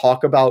of us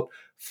talk about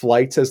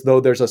flights as though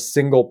there's a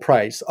single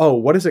price. Oh,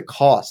 what does it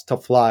cost to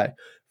fly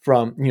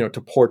from,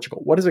 to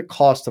Portugal? What does it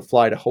cost to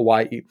fly to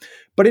Hawaii?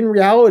 But in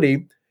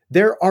reality,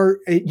 there are,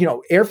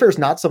 airfare is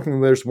not something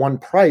where there's one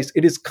price.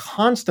 It is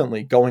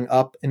constantly going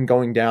up and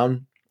going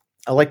down.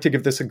 I like to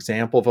give this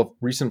example of a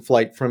recent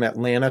flight from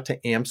Atlanta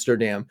to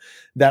Amsterdam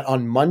that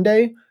on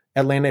Monday,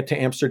 Atlanta to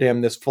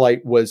Amsterdam, this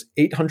flight was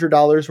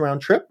 $800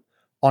 round trip.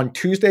 On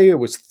Tuesday, it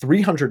was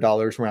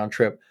 $300 round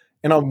trip.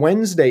 And on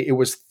Wednesday, it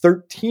was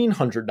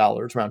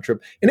 $1,300 round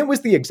trip. And it was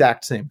the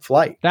exact same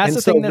flight. That's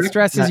the thing that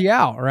stresses you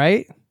out,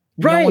 right?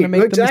 Right,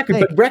 exactly.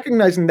 But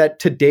recognizing that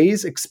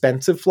today's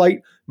expensive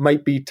flight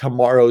might be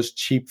tomorrow's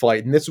cheap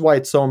flight. And this is why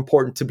it's so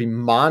important to be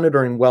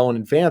monitoring well in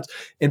advance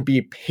and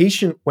be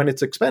patient when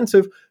it's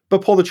expensive,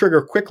 but pull the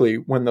trigger quickly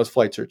when those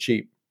flights are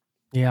cheap.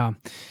 Yeah.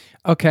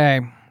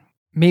 Okay.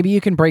 Maybe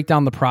you can break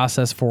down the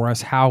process for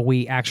us, how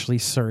we actually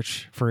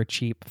search for a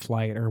cheap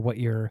flight, or what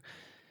your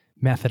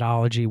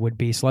methodology would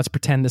be. So let's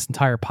pretend this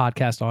entire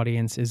podcast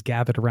audience is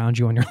gathered around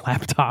you on your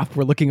laptop.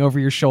 We're looking over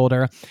your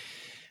shoulder.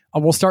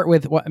 We'll start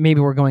with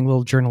maybe we're going a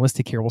little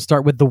journalistic here. We'll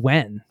start with the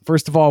when.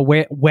 First of all,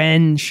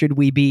 when should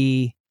we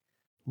be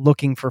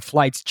looking for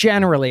flights?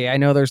 Generally, I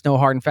know there's no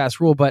hard and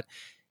fast rule, but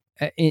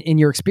in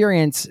your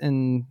experience,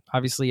 and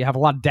obviously you have a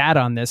lot of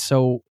data on this,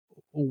 so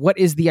what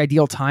is the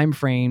ideal time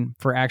frame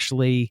for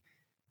actually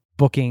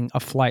booking a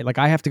flight? Like,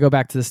 I have to go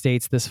back to the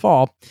States this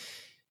fall.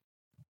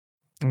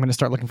 I'm going to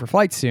start looking for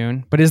flights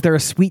soon, but is there a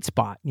sweet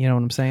spot? You know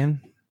what I'm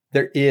saying?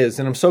 There is.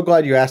 And I'm so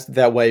glad you asked it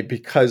that way,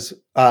 because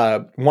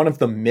one of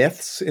the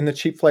myths in the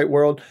cheap flight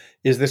world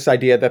is this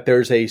idea that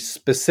there's a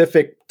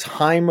specific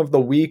time of the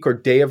week or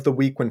day of the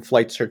week when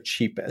flights are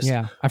cheapest.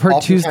 Yeah. I've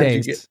heard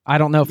Tuesdays. I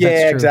don't know if that's true.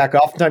 Yeah, exactly.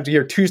 Oftentimes you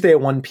hear Tuesday at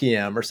 1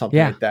 p.m. or something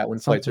like that when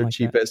flights are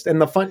cheapest.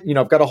 And the fun,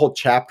 I've got a whole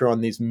chapter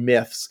on these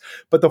myths.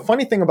 But the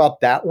funny thing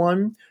about that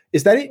one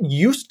is that it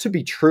used to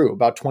be true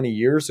about 20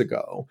 years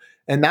ago.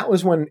 And that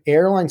was when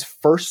airlines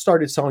first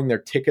started selling their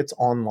tickets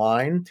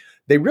online.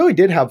 They really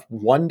did have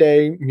one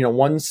day,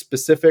 one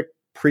specific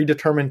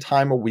predetermined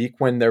time a week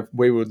when they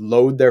would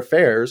load their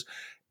fares.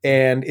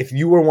 And if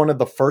you were one of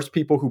the first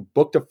people who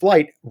booked a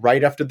flight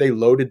right after they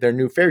loaded their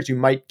new fares, you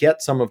might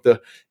get some of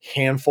the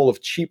handful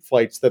of cheap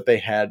flights that they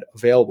had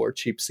available, or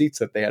cheap seats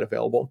that they had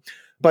available.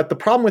 But the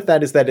problem with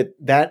that is that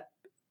that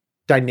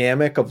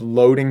dynamic of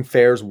loading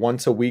fares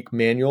once a week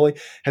manually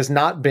has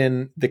not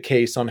been the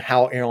case on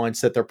how airlines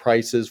set their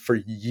prices for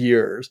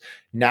years.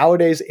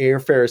 Nowadays,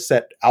 airfare is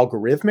set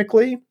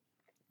algorithmically,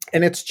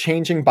 and it's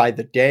changing by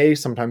the day,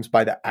 sometimes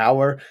by the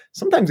hour,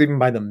 sometimes even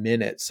by the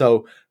minute.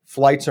 So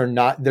flights are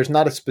not, there's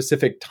not a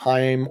specific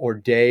time or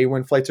day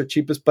when flights are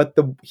cheapest, but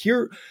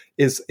here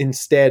is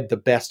instead the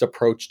best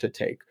approach to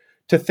take.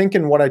 To think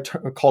in what I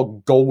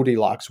call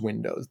Goldilocks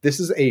windows. This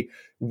is a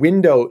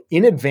window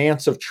in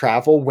advance of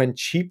travel when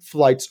cheap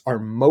flights are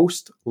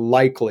most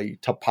likely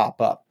to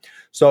pop up.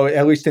 So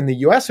at least in the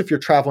US, if you're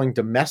traveling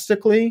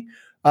domestically,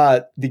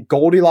 the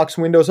Goldilocks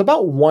window is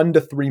about 1 to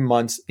 3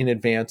 months in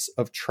advance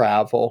of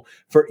travel.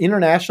 For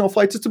international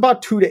flights, it's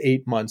about 2 to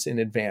 8 months in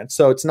advance.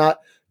 So it's not,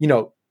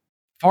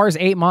 far as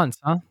 8 months,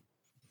 huh?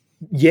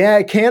 Yeah,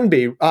 it can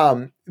be.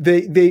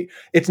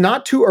 It's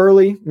not too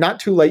early,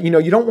 not too late. You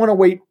don't want to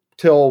wait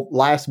till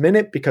last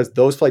minute because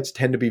those flights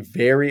tend to be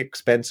very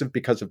expensive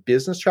because of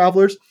business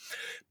travelers.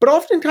 But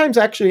oftentimes,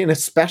 actually, and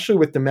especially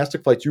with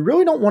domestic flights, you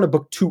really don't want to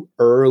book too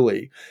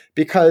early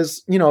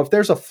because, if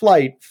there's a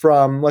flight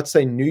from, let's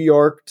say, New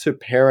York to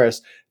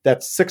Paris,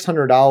 that's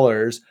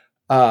 $600,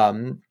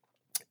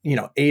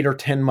 8 or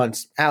 10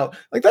 months out,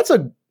 like that's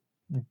a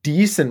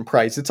decent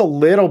price. It's a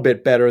little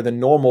bit better than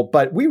normal,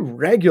 but we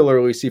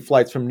regularly see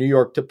flights from New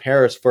York to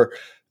Paris for,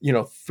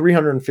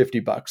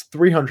 $350,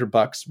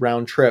 $300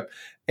 round trip.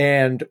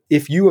 And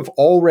if you have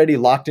already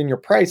locked in your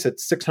price at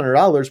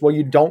 $600, well,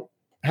 you don't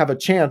have a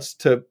chance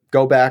to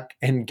go back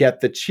and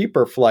get the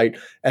cheaper flight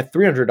at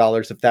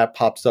 $300 if that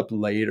pops up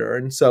later.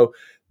 And so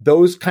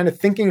those kind of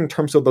thinking in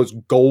terms of those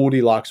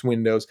Goldilocks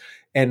windows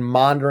and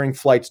monitoring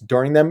flights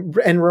during them,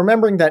 and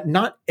remembering that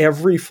not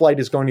every flight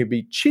is going to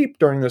be cheap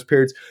during those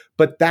periods,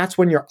 but that's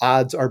when your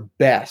odds are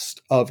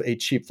best of a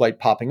cheap flight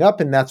popping up.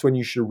 And that's when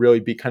you should really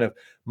be kind of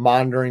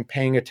monitoring,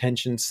 paying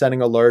attention, setting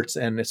alerts,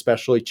 and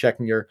especially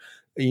checking your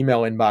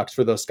email inbox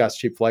for those Scott's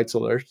Cheap Flights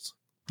alerts.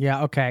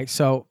 Yeah. Okay.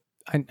 So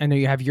I know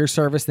you have your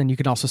service, then you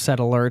can also set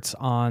alerts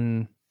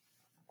on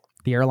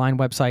the airline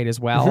website as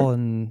well.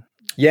 Mm-hmm.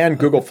 And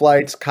Google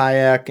Flights,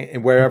 Kayak,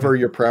 and wherever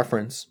your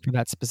preference. For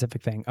that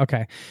specific thing.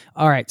 Okay.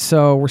 All right.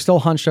 So we're still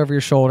hunched over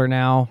your shoulder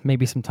now.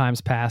 Maybe some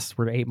time's passed.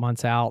 We're 8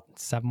 months out,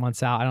 7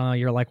 months out. I don't know.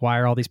 You're like, why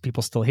are all these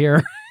people still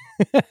here?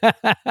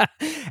 All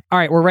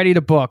right. We're ready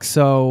to book.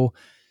 So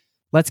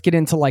let's get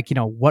into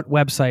what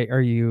website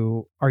are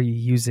you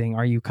using?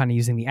 Are you kind of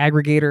using the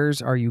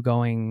aggregators? Are you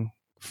going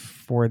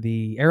for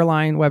the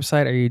airline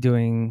website? Are you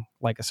doing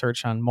like a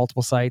search on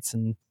multiple sites?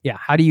 And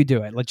how do you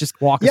do it? Let's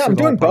just walk us through. I'm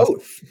doing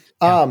both.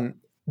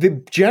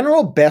 The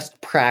general best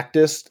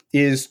practice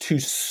is to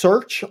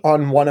search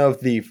on one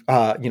of the,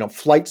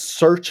 flight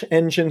search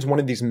engines, one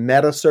of these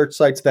meta search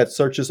sites that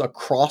searches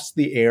across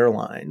the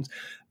airlines.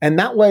 And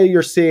that way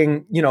you're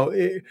seeing,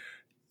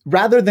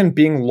 rather than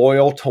being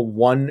loyal to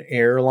one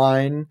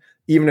airline,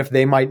 even if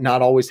they might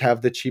not always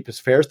have the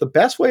cheapest fares, the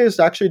best way is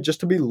actually just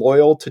to be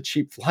loyal to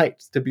cheap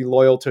flights, to be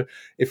loyal to,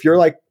 if you're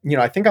like,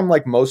 I think I'm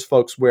like most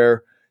folks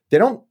where they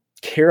don't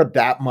care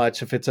that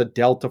much if it's a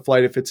Delta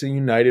flight, if it's a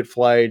United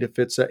flight, if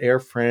it's an Air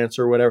France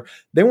or whatever.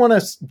 They want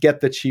to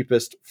get the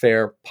cheapest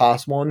fare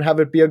possible and have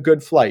it be a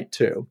good flight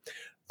too.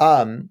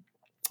 And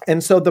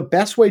so the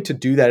best way to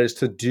do that is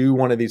to do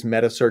one of these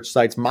meta search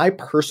sites. My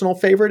personal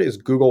favorite is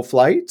Google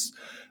Flights.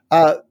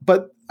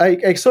 But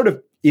a sort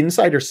of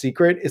insider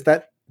secret is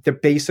that they're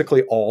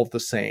basically all the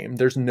same.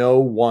 There's no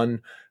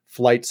one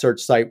flight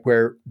search site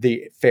where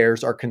the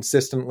fares are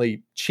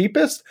consistently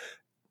cheapest.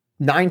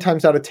 9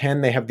 times out of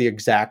 10, they have the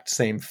exact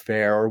same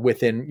fare or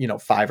within,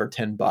 $5 or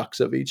 $10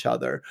 of each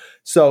other.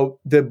 So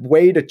the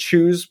way to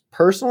choose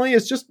personally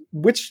is just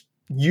which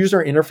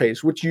user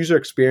interface, which user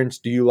experience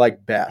do you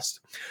like best?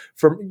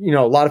 For,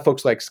 a lot of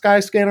folks like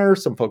Skyscanner,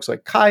 some folks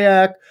like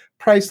Kayak,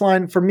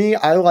 Priceline. For me,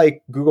 I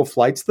like Google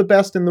Flights the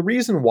best. And the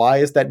reason why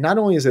is that not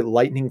only is it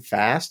lightning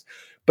fast,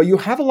 but you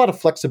have a lot of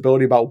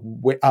flexibility about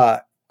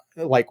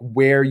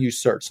where you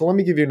search. So let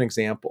me give you an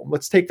example.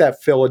 Let's take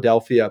that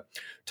Philadelphia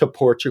to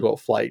Portugal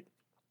flight.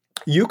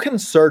 You can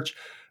search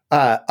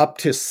up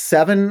to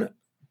 7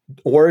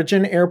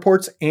 origin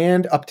airports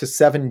and up to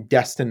 7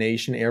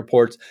 destination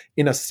airports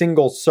in a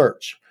single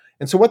search.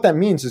 And so what that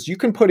means is you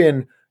can put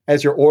in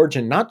as your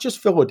origin, not just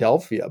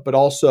Philadelphia, but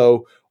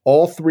also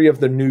all 3 of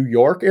the New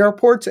York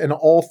airports and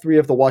all 3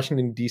 of the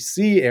Washington,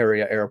 D.C.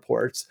 area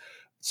airports.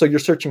 So you're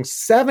searching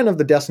 7 of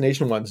the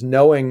destination ones,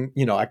 knowing,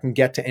 I can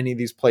get to any of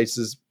these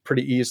places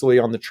pretty easily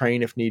on the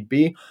train if need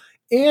be.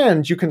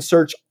 And you can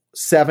search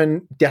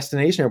 7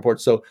 destination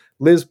airports. So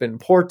Lisbon,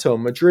 Porto,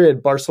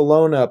 Madrid,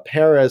 Barcelona,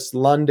 Paris,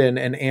 London,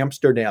 and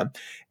Amsterdam.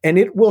 And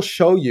it will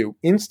show you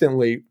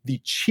instantly the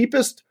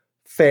cheapest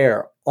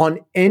fare on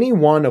any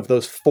one of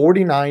those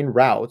 49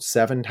 routes,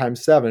 7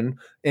 times 7,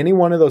 any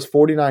one of those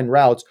 49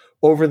 routes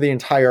over the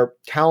entire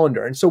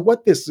calendar. And so why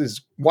this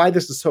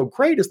is so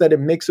great is that it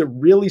makes it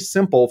really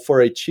simple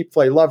for a cheap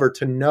flight lover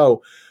to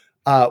know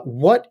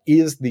what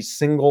is the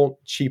single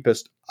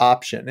cheapest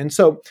option. And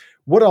so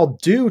what I'll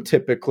do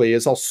typically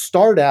is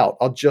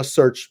I'll just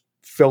search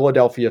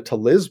Philadelphia to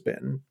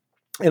Lisbon,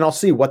 and I'll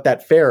see what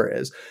that fare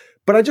is.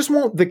 But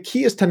the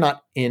key is to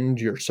not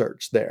end your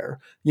search there.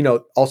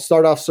 I'll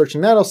start off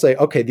searching that. I'll say,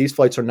 okay, these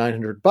flights are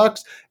 $900.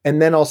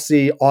 And then I'll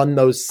see on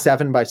those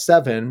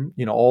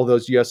 7x7, all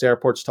those US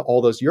airports to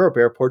all those Europe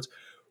airports,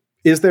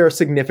 is there a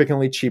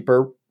significantly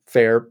cheaper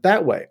fare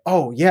that way?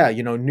 Oh yeah,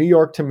 New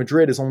York to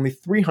Madrid is only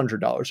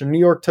 $300 and New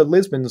York to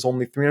Lisbon is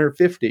only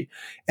 $350.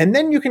 And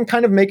then you can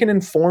kind of make an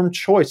informed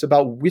choice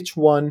about which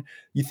one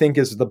you think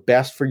is the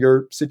best for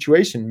your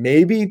situation.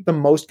 Maybe the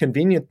most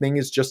convenient thing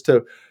is just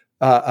to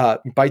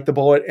bite the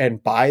bullet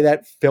and buy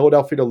that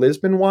Philadelphia to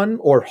Lisbon one,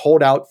 or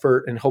hold out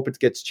and hope it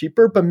gets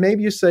cheaper. But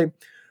maybe you say,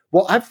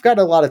 well, I've got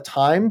a lot of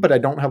time, but I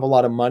don't have a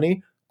lot of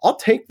money. I'll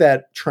take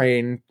that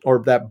train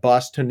or that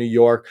bus to New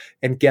York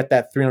and get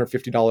that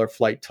 $350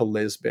 flight to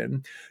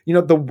Lisbon.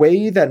 The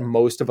way that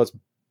most of us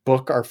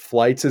book our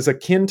flights is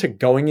akin to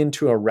going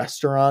into a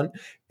restaurant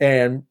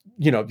and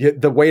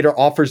the waiter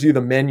offers you the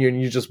menu and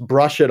you just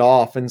brush it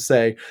off and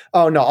say,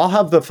 oh no, I'll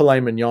have the filet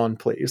mignon,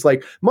 please.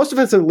 Like, most of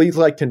us at least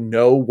like to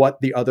know what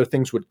the other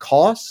things would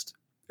cost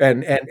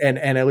and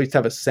at least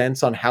have a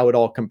sense on how it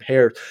all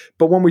compares.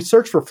 But when we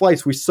search for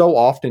flights, we so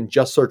often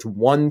just search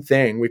one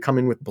thing. We come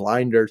in with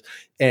blinders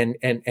and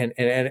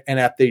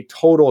at the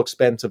total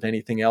expense of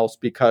anything else,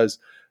 because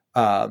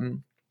I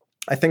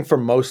think for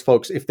most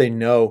folks, if they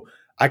know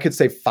I could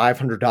save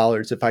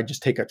 $500 if I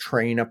just take a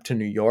train up to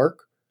New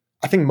York,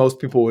 I think most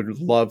people would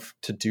love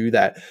to do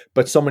that.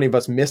 But so many of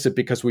us miss it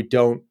because we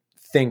don't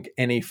think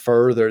any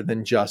further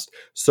than just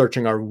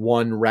searching our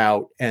one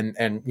route and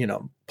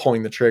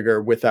pulling the trigger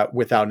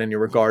without any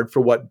regard for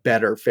what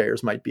better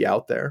fares might be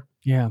out there.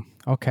 Yeah.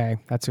 Okay.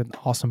 That's an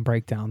awesome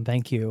breakdown.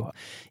 Thank you.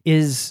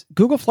 Is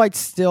Google Flights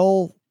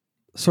still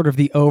sort of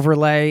the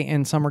overlay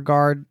in some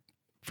regard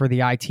for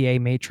the ITA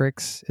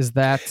matrix? Is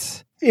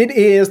that... It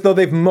is, though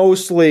they've not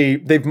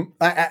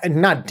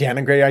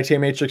denigrated ITA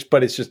Matrix,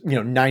 but it's just,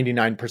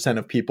 99%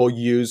 of people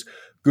use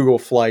Google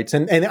Flights.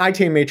 And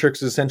ITA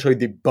Matrix is essentially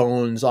the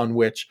bones on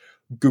which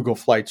Google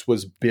Flights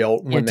was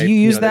built. Do you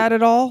use that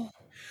at all?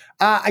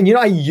 I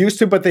used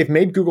to, but they've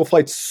made Google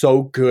Flights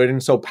so good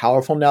and so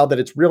powerful now that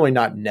it's really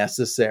not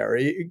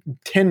necessary.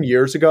 10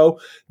 years ago,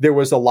 there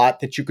was a lot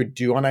that you could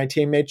do on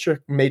ITA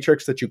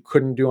Matrix that you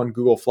couldn't do on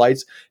Google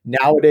Flights.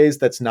 Nowadays,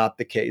 that's not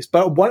the case.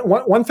 But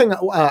one thing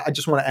I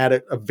just want to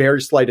add a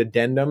very slight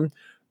addendum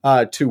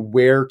to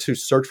where to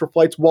search for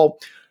flights. Well,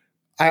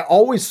 I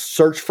always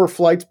search for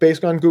flights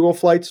based on Google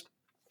Flights.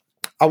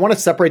 I want to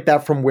separate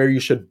that from where you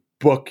should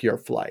book your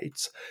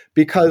flights,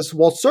 because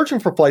while searching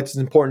for flights is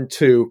important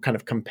to kind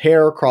of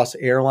compare across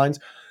airlines,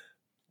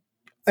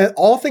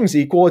 all things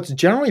equal, it's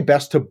generally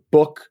best to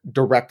book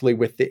directly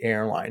with the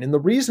airline. And the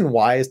reason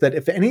why is that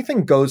if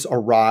anything goes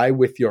awry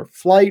with your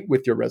flight,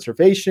 with your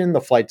reservation,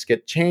 the flights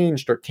get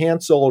changed or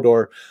canceled,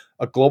 or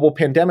a global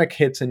pandemic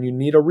hits and you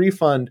need a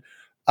refund,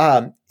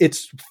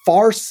 it's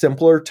far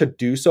simpler to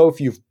do so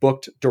if you've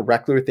booked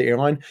directly with the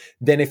airline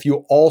than if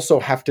you also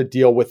have to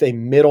deal with a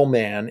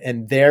middleman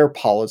and their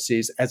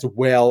policies as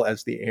well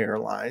as the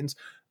airlines.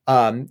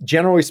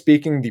 Generally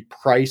speaking, the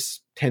price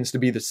tends to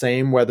be the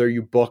same whether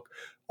you book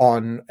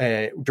on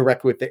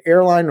directly with the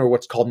airline or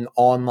what's called an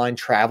online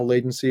travel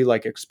agency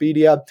like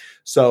Expedia.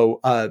 So,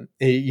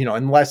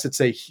 unless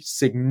it's a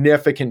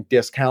significant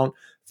discount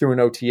through an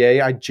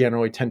OTA, I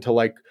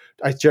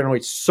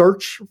generally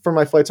search for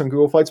my flights on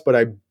Google Flights, but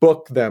I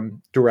book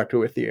them directly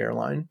with the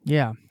airline.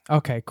 Yeah.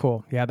 Okay,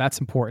 cool. Yeah, that's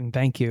important.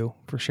 Thank you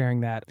for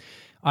sharing that.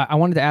 I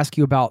wanted to ask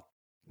you about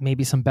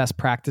maybe some best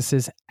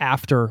practices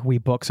after we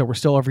book. So we're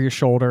still over your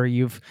shoulder.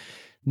 You've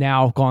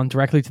now gone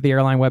directly to the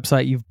airline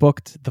website. You've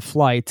booked the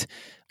flight,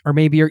 or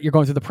maybe you're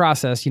going through the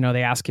process.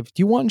 They ask do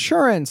you want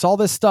insurance? All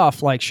this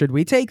stuff. Like, should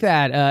we take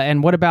that?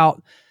 And what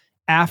about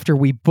after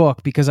we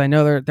book? Because I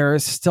know there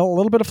is still a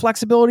little bit of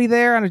flexibility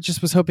there. And I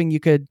just was hoping you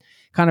could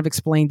kind of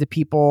explain to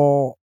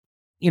people,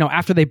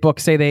 after they book,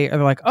 say they're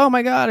like, oh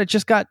my God, it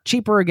just got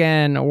cheaper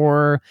again,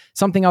 or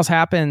something else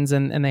happens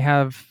and they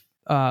have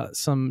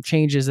some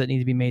changes that need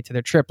to be made to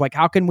their trip. Like,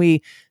 how can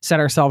we set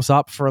ourselves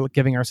up for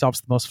giving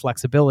ourselves the most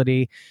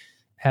flexibility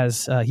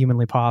as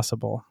humanly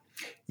possible?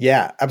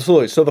 Yeah,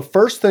 absolutely. So the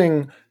first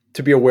thing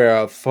to be aware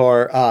of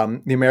for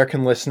the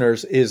American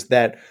listeners is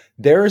that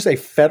there is a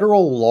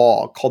federal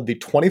law called the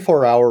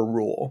 24-hour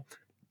rule,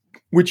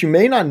 which you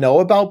may not know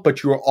about,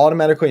 but you are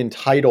automatically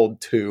entitled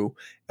to,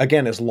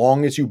 again, as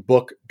long as you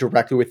book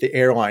directly with the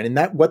airline.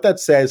 And what that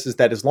says is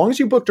that as long as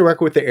you book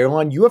directly with the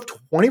airline, you have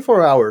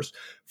 24 hours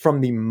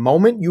from the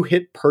moment you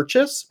hit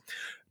purchase,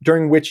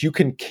 during which you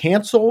can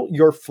cancel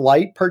your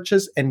flight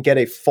purchase and get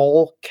a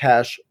full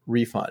cash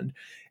refund.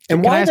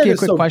 And can I ask you a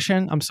quick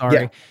question? I'm sorry.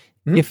 Yeah.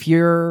 Mm-hmm. If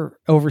you're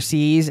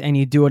overseas and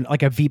you do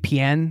like a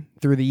VPN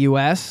through the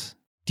US,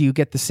 do you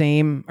get the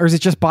same, or is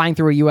it just buying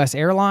through a U.S.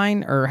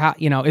 airline, or how,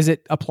 is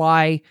it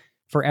apply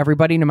for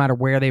everybody no matter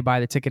where they buy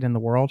the ticket in the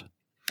world?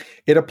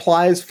 It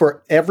applies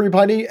for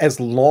everybody as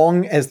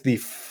long as the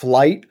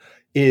flight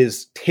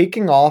is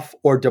taking off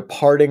or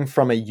departing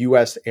from a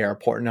U.S.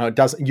 airport. Now,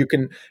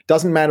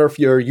 doesn't matter if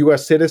you're a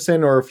U.S.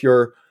 citizen or if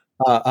you're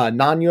a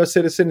non-U.S.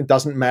 citizen. It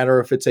doesn't matter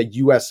if it's a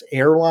U.S.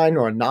 airline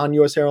or a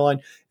non-U.S. airline.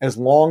 As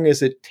long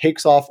as it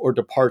takes off or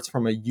departs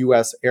from a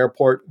U.S.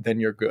 airport, then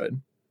you're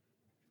good.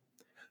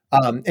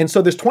 And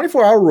so this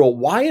 24-hour rule,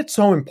 why it's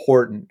so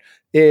important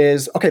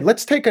is, okay,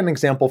 let's take an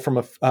example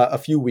from a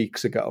few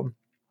weeks ago.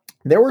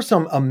 There were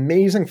some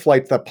amazing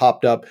flights that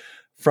popped up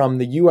from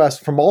the U.S.,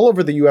 from all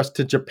over the U.S.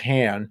 to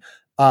Japan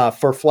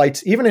for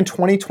flights, even in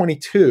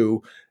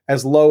 2022,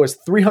 as low as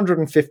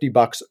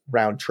 $350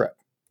 round trip.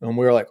 And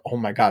we were like, oh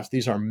my gosh,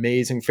 these are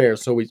amazing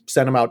fares. So we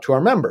sent them out to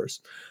our members.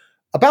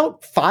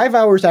 About 5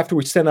 hours after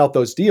we sent out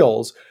those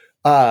deals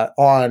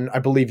on, I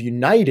believe,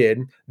 United,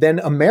 then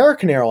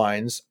American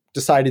Airlines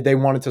decided they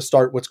wanted to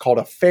start what's called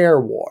a fare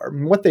war.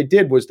 And what they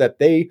did was that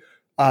they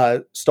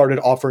started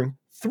offering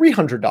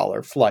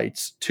 $300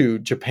 flights to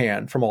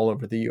Japan from all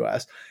over the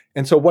US.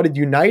 And so what did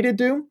United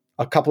do?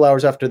 A couple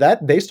hours after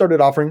that, they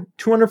started offering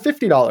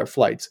 $250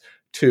 flights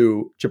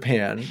to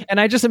Japan. And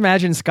I just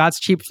imagine Scott's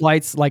cheap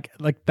flights like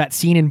that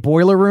scene in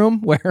Boiler Room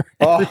where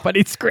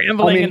everybody's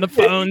scrambling and the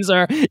phones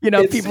are, people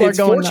are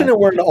going. It's fortunate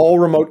we're an all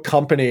remote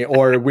company,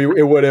 or it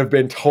would have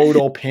been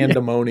total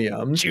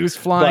pandemonium. Juice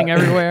flying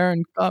everywhere.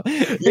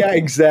 Yeah,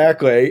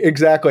 exactly.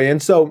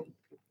 And so,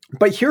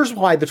 but here's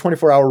why the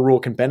 24-hour rule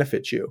can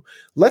benefit you.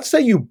 Let's say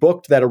you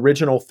booked that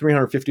original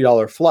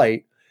 $350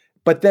 flight,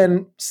 but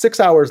then 6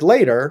 hours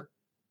later,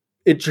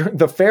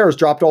 the fares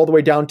dropped all the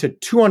way down to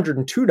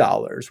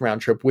 $202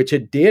 round trip, which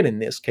it did in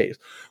this case.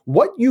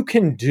 What you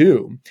can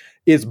do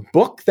is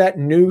book that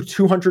new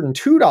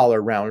 $202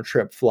 round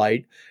trip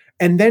flight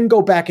and then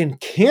go back and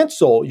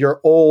cancel your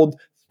old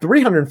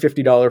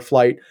 $350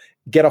 flight,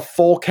 get a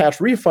full cash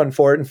refund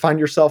for it, and find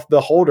yourself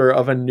the holder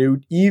of a new,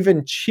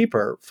 even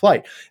cheaper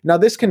flight. Now,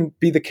 this can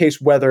be the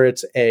case whether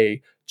it's a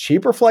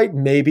cheaper flight.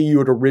 Maybe you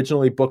had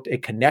originally booked a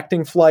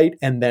connecting flight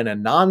and then a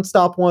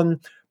nonstop one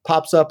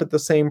pops up at the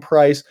same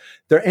price.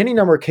 There are any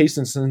number of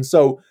cases. And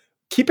so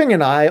keeping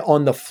an eye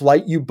on the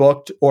flight you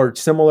booked or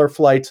similar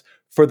flights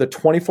for the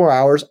 24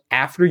 hours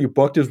after you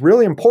booked is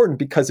really important,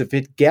 because if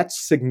it gets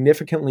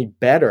significantly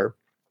better,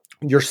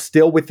 you're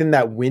still within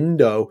that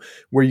window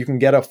where you can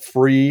get a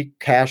free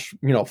cash,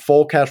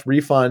 full cash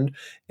refund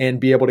and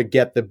be able to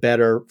get the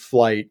better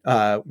flight,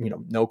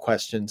 no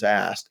questions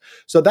asked.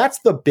 So that's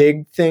the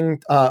big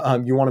thing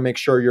you want to make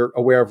sure you're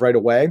aware of right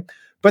away.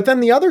 But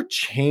then the other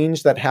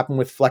change that happened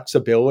with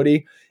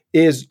flexibility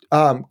is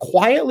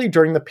quietly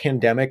during the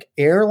pandemic,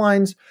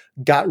 airlines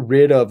got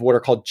rid of what are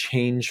called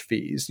change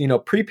fees.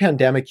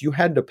 Pre-pandemic, you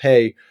had to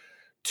pay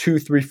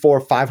 $200,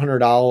 $300, $400,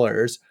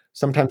 $500,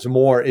 sometimes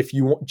more if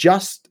you want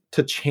just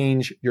to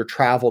change your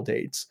travel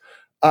dates.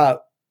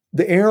 The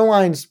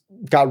airlines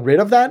got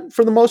rid of that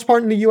for the most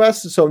part in the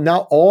US. So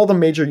now all the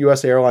major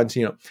US airlines,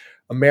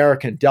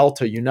 American,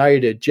 Delta,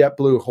 United,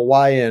 JetBlue,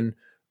 Hawaiian,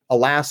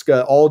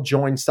 Alaska, all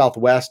joined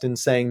Southwest in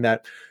saying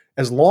that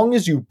as long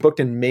as you booked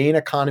in main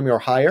economy or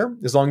higher,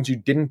 as long as you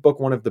didn't book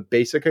one of the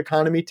basic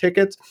economy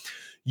tickets,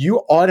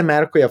 you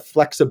automatically have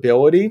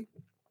flexibility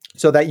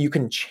so that you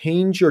can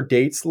change your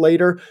dates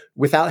later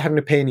without having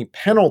to pay any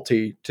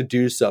penalty to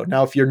do so.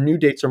 Now, if your new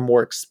dates are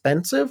more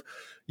expensive,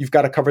 you've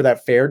got to cover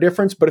that fare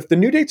difference. But if the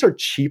new dates are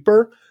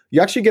cheaper, you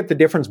actually get the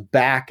difference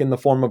back in the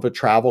form of a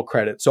travel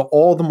credit. So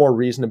all the more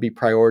reason to be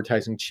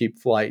prioritizing cheap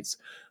flights.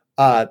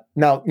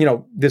 Now,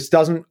 this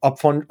doesn't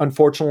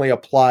unfortunately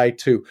apply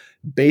to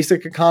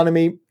basic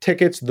economy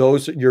tickets.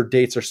 Your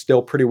dates are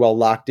still pretty well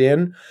locked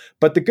in.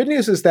 But the good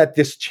news is that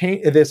this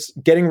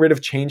getting rid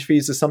of change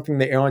fees is something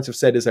the airlines have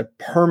said is a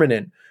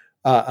permanent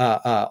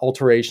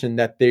alteration,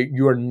 that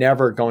you are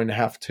never going to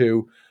have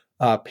to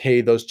pay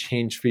those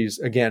change fees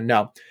again.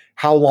 Now,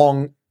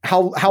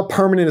 how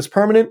permanent is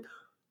permanent?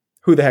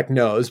 Who the heck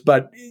knows?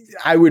 But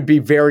I would be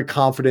very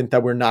confident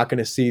that we're not going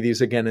to see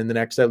these again in the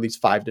next at least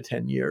 5 to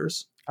 10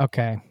 years.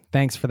 Okay.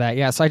 Thanks for that.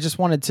 Yeah. So I just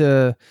wanted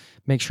to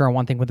make sure on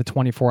one thing with the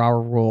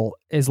 24-hour rule.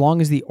 As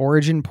long as the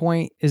origin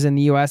point is in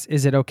the US,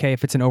 is it okay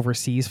if it's an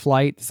overseas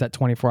flight? Does that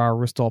 24-hour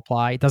rule still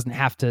apply? It doesn't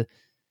have to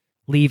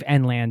leave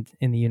and land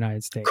in the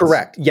United States.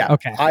 Correct. Yeah.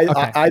 Okay.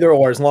 Either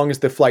or, as long as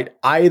the flight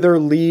either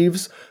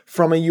leaves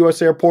from a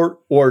US airport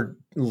or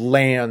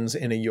lands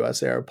in a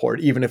US airport,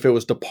 even if it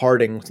was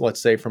departing,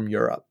 let's say, from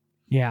Europe.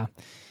 Yeah.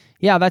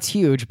 Yeah, that's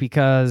huge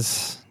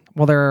because,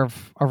 well, there are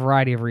a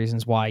variety of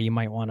reasons why you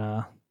might want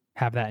to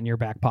have that in your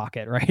back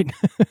pocket, right?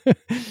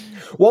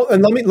 Well,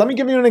 and let me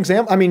give you an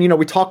example. I mean,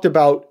 we talked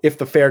about if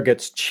the fare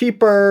gets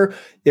cheaper,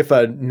 if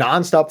a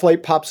nonstop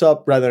flight pops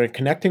up rather than a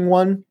connecting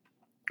one.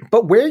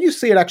 But where you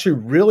see it actually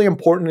really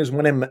important is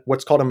when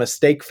what's called a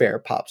mistake fare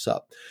pops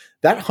up.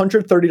 That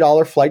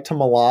 $130 flight to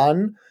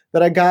Milan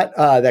that I got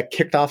that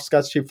kicked off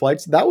Scott's Cheap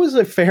Flights, that was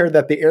a fare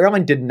that the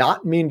airline did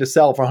not mean to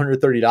sell for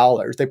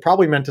 $130. They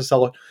probably meant to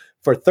sell it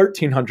for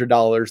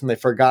 $1,300 and they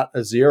forgot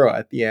a zero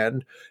at the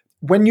end.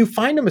 when you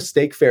find a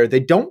mistake fare, they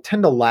don't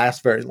tend to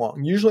last very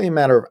long, usually a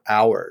matter of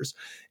hours.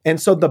 And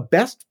so the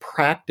best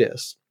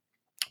practice,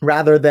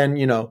 rather than,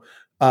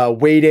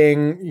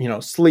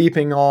 waiting,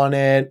 sleeping on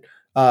it,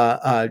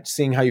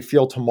 seeing how you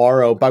feel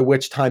tomorrow, by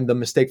which time the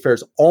mistake fare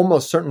is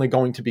almost certainly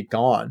going to be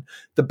gone.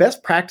 The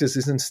best practice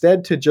is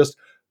instead to just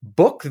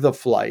book the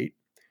flight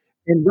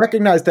and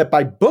recognize that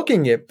by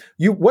booking it,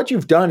 what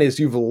you've done is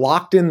you've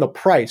locked in the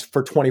price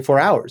for 24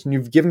 hours, and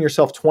you've given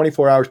yourself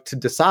 24 hours to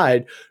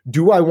decide,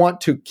 do I want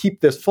to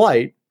keep this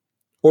flight,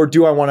 or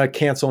do I want to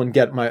cancel and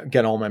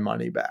get all my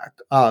money back?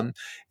 And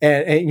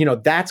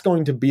that's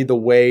going to be the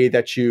way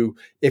that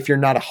if you're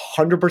not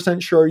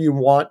 100% sure you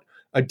want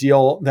a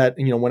deal that,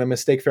 when a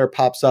mistake fare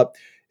pops up,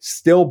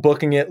 still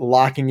booking it,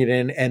 locking it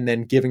in, and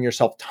then giving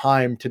yourself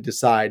time to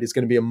decide is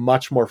going to be a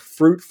much more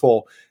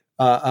fruitful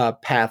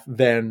path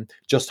than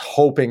just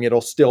hoping it'll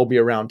still be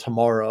around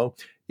tomorrow,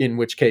 in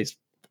which case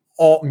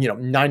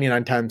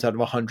 99 times out of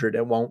 100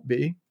 it won't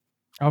be.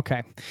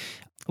 Okay.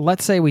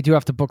 Let's say we do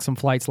have to book some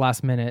flights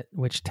last minute,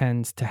 which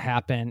tends to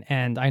happen.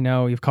 And I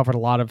know you've covered a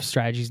lot of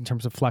strategies in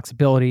terms of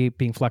flexibility,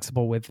 being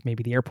flexible with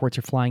maybe the airports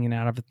you're flying in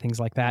and out of, things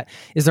like that.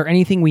 Is there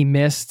anything we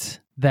missed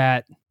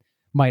that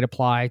might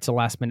apply to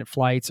last minute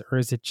flights, or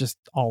is it just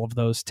all of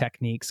those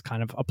techniques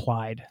kind of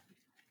applied?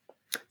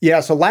 Yeah,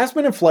 so last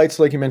minute flights,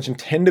 like you mentioned,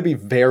 tend to be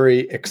very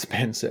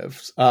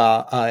expensive.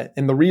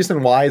 And the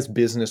reason why is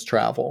business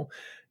travel.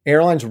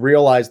 Airlines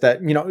realized that,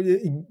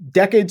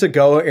 decades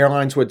ago,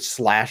 airlines would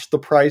slash the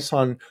price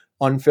on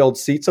unfilled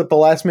seats at the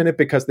last minute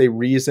because they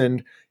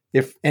reasoned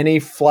if any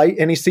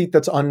seat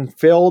that's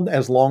unfilled,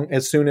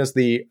 as soon as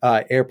the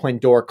airplane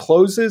door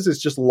closes,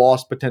 is just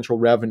lost potential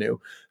revenue.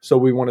 So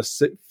we want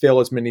to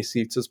fill as many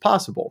seats as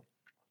possible.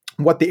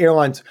 What the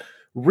airlines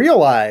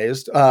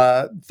realized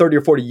 30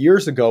 or 40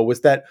 years ago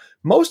was that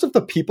most of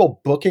the people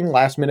booking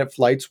last minute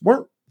flights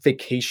weren't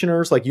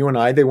vacationers like you and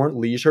I. They weren't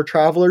leisure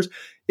travelers.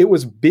 It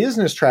was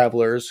business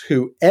travelers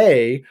who,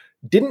 A,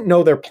 didn't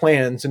know their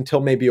plans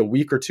until maybe a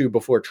week or two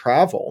before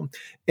travel,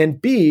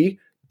 and B,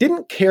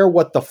 didn't care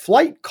what the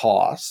flight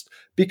cost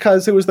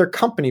because it was their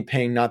company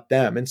paying, not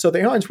them. And so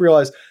the airlines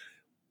realized,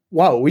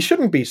 wow, we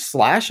shouldn't be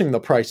slashing the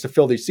price to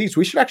fill these seats.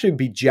 We should actually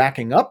be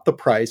jacking up the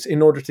price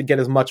in order to get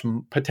as much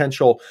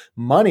potential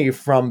money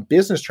from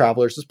business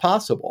travelers as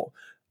possible,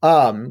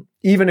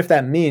 even if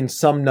that means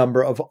some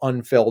number of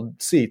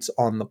unfilled seats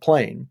on the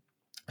plane.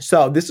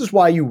 So this is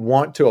why you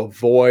want to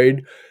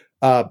avoid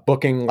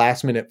booking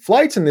last minute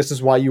flights. And this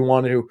is why you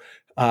want to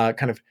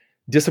kind of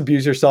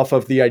disabuse yourself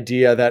of the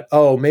idea that,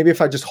 maybe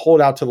if I just hold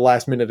out to the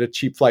last minute, a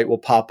cheap flight will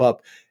pop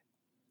up.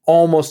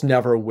 Almost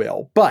never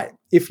will. But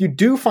if you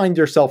do find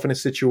yourself in a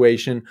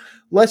situation,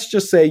 let's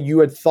just say you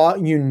had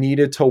thought you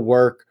needed to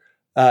work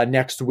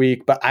next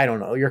week, but I don't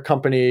know, your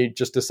company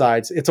just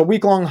decides it's a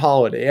week-long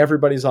holiday.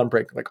 Everybody's on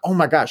break. Like, oh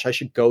my gosh, I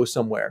should go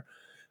somewhere.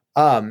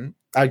 I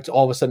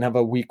all of a sudden have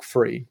a week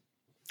free.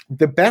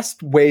 The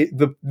best way,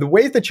 the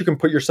ways that you can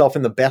put yourself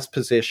in the best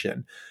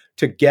position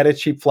to get a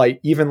cheap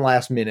flight, even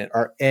last minute,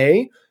 are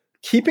A,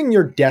 keeping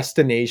your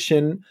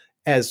destination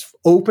as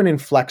open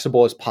and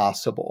flexible as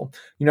possible.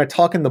 I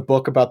talk in the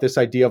book about this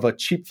idea of a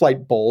cheap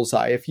flight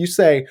bullseye. If you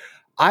say,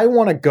 I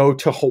want to go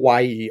to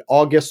Hawaii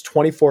August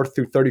 24th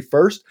through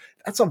 31st,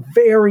 that's a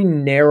very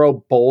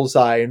narrow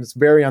bullseye, and it's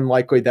very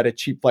unlikely that a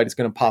cheap flight is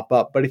going to pop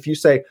up. But if you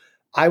say,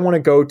 I want to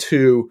go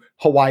to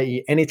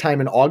Hawaii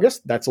anytime in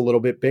August, that's a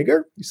little bit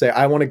bigger. You say,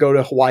 I want to go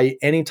to Hawaii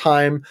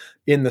anytime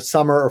in the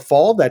summer or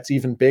fall, that's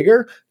even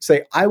bigger.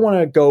 Say, I want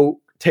to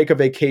go take a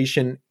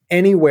vacation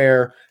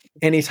anywhere,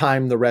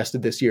 anytime the rest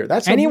of this year.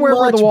 That's anywhere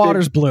where the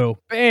water's blue.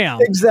 Bam.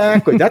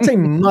 Exactly. That's a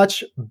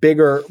much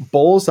bigger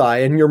bullseye,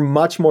 and you're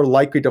much more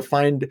likely to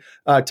find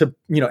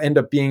end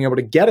up being able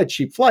to get a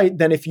cheap flight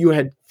than if you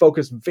had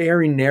focused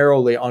very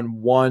narrowly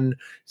on one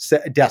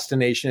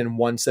destination and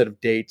one set of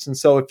dates. And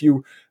so if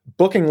you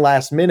booking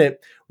last minute,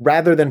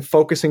 rather than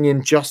focusing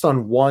in just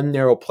on one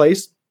narrow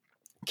place,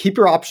 keep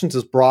your options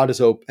as broad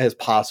as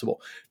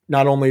possible.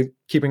 Not only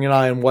keeping an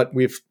eye on what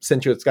we've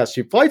sent you that's got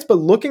cheap flights, but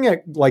looking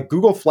at, like,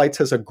 Google Flights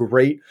has a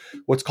great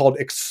what's called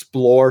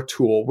Explore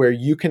tool where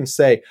you can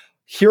say,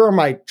 here are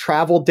my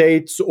travel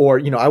dates, or,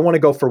 I want to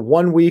go for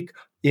 1 week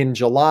in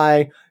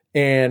July.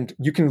 And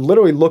you can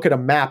literally look at a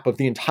map of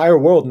the entire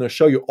world and they'll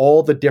show you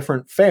all the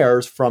different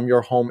fares from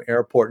your home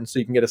airport. And so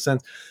you can get a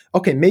sense,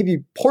 okay,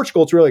 maybe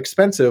Portugal is really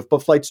expensive,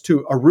 but flights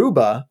to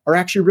Aruba are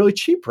actually really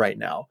cheap right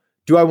now.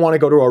 Do I want to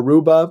go to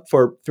Aruba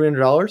for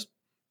 $300?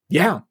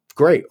 Yeah.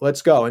 Great,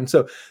 let's go. And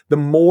so the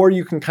more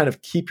you can kind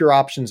of keep your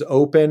options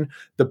open,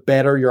 the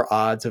better your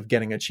odds of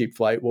getting a cheap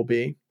flight will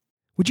be.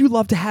 Would you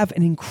love to have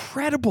an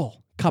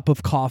incredible cup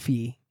of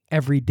coffee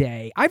every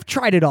day? I've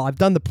tried it all. I've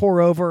done the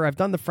pour over, I've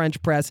done the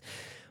French press,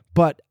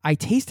 but I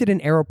tasted an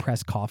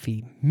AeroPress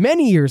coffee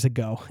many years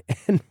ago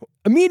and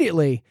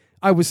immediately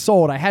I was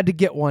sold. I had to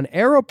get one.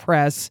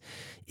 AeroPress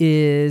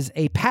is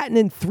a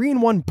patented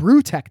 3-in-1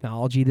 brew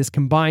technology. This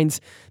combines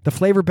the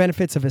flavor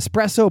benefits of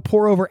espresso,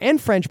 pour over, and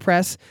French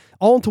press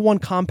all into one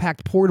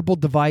compact portable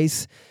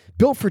device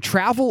built for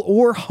travel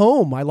or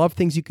home. I love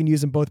things you can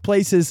use in both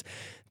places.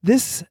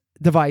 This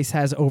device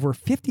has over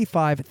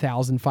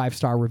 55,000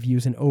 five-star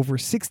reviews in over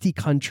 60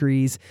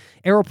 countries.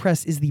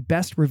 AeroPress is the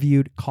best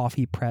reviewed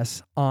coffee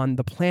press on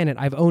the planet.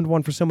 I've owned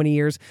one for so many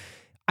years.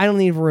 I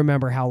don't even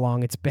remember how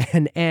long it's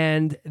been.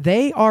 And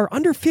they are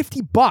under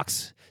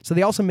 $50. So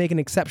they also make an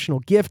exceptional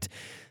gift.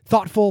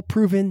 Thoughtful,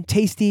 proven,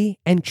 tasty,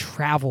 and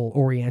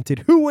travel-oriented.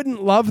 Who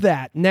wouldn't love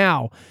that?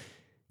 Now,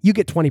 you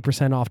get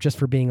 20% off just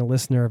for being a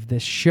listener of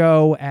this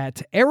show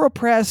at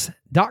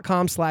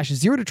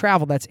aeropress.com/zero to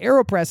travel. That's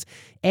AeroPress,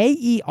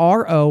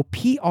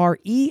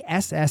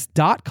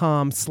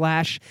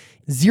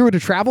 AeroPress.com/zero to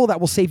travel. That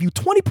will save you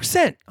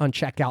 20% on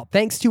checkout.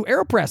 Thanks to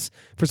AeroPress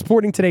for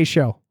supporting today's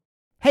show.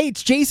 Hey,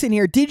 it's Jason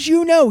here. Did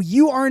you know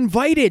you are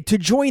invited to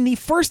join the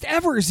first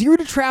ever Zero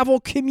to Travel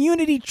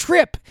community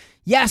trip?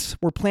 Yes,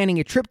 we're planning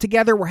a trip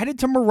together. We're headed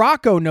to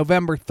Morocco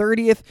November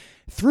 30th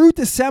through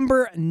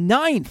December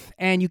 9th.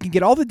 And you can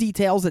get all the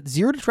details at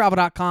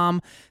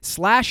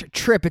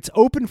zerototravel.com/trip. It's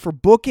open for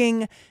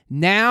booking.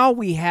 Now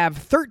we have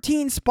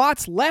 13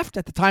 spots left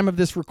at the time of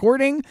this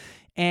recording,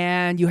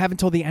 and you have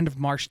until the end of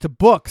March to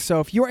book.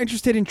 So if you're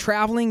interested in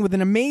traveling with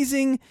an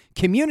amazing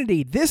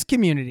community, this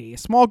community, a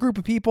small group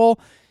of people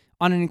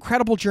on an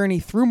incredible journey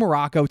through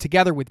Morocco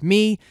together with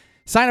me,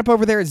 sign up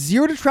over there at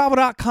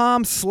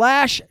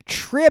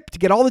zerototravel.com/trip to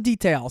get all the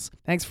details.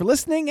 Thanks for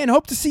listening and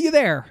hope to see you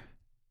there.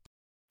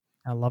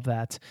 I love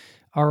that.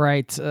 All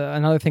right.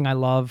 Another thing I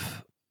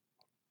love,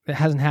 it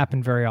hasn't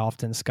happened very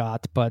often,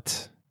 Scott,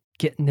 but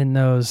getting in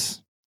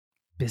those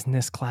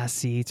business class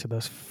seats or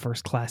those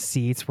first class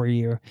seats where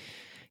you're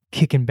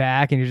kicking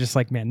back and you're just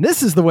like, man,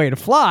 this is the way to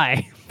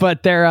fly.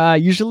 But they're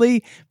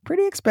usually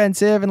pretty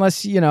expensive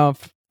unless, you know,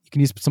 if you can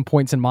use some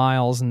points and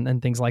miles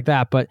and things like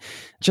that. But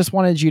just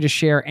wanted you to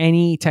share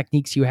any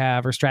techniques you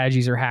have or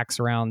strategies or hacks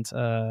around.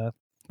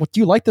 What do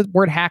you like the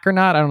word hack or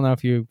not? I don't know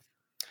if you.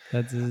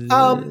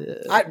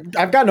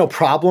 I've got no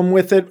problem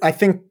with it. I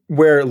think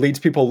where it leads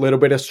people a little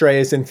bit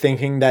astray is in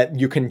thinking that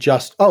you can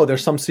just,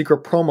 there's some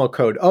secret promo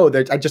code.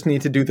 I just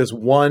need to do this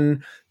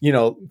one,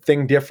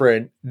 thing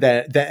different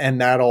and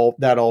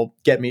that'll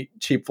get me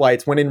cheap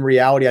flights. When in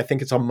reality, I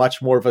think it's a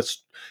much more of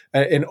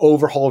an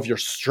overhaul of your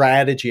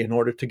strategy in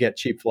order to get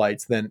cheap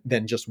flights than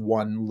just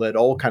one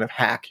little kind of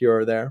hack here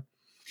or there.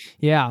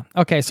 Yeah.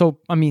 Okay. So,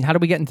 how do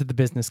we get into the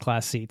business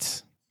class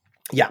seats?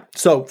 Yeah.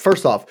 So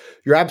first off,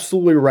 you're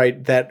absolutely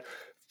right that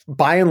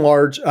by and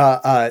large,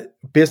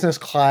 business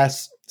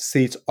class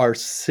seats are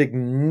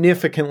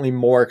significantly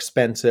more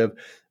expensive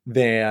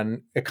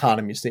than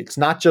economy seats,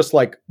 not just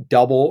like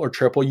double or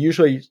triple,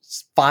 usually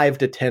 5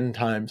 to 10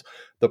 times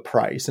the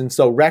price. And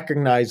so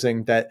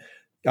recognizing that,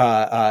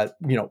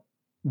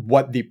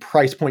 what the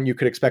price point you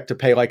could expect to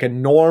pay, like a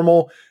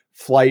normal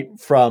flight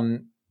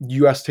from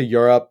US to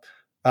Europe,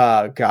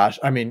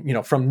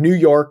 from New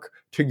York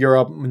to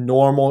Europe,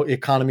 normal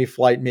economy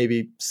flight,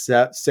 maybe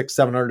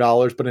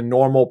 $600-700, but a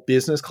normal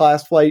business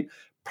class flight,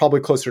 probably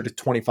closer to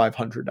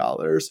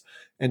 $2,500.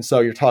 And so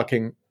you're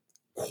talking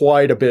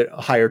quite a bit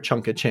higher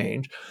chunk of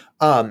change.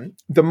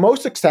 The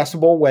most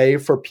accessible way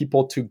for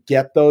people to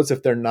get those,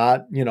 if they're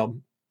not,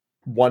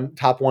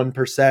 top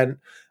 1%,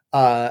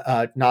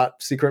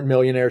 not secret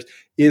millionaires,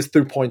 is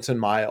through points and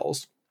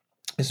miles.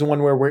 It's the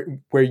one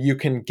where you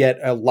can get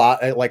a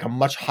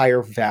much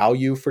higher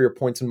value for your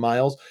points and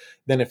miles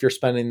than if you're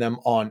spending them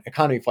on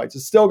economy flights.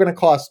 It's still going to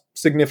cost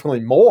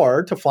significantly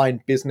more to fly in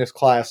business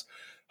class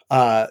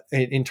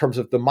in terms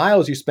of the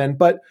miles you spend,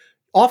 but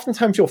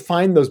oftentimes you'll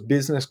find those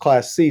business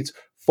class seats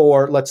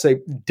for, let's say,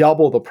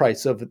 double the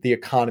price of the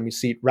economy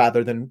seat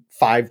rather than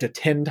 5 to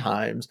 10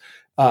 times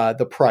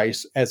the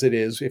price as it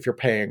is if you're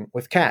paying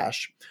with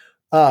cash.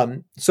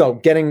 So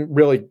getting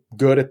really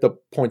good at the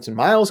points and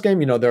miles game,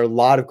 there are a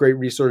lot of great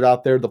resources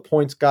out there. The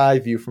Points Guy,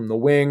 View from the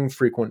Wing,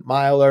 Frequent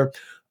Miler.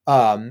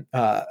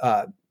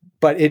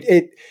 But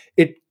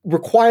it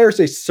requires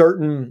a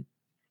certain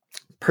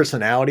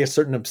personality, a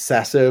certain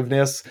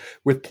obsessiveness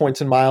with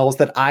points and miles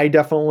that I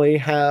definitely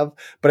have,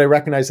 but I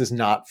recognize is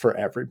not for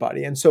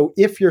everybody. And so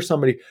if you're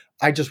somebody,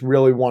 I just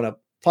really want to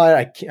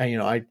fly,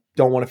 I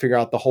don't want to figure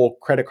out the whole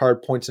credit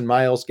card points and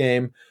miles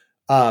game.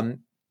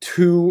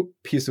 2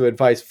 pieces of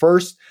advice.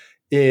 First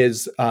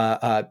is,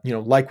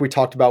 like we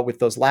talked about with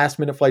those last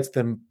minute flights,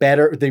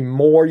 the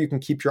more you can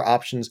keep your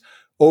options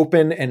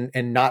open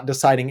and not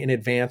deciding in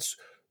advance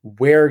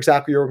where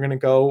exactly you're going to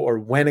go or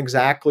when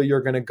exactly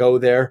you're going to go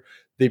there.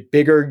 The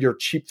bigger your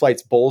cheap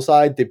flights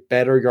bullseye, the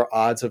better your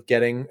odds of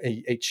getting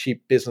a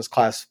cheap business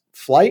class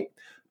flight.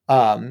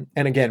 And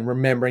again,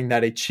 remembering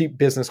that a cheap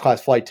business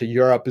class flight to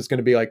Europe is going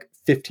to be like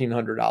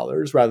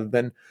 $1,500 rather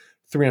than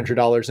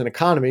 $300 in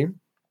economy.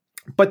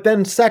 But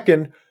then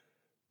second,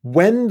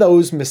 when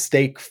those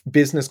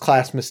business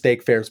class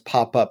mistake fares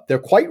pop up, they're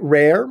quite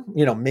rare,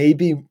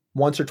 maybe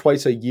once or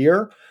twice a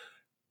year,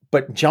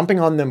 but jumping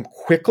on them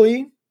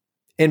quickly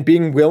and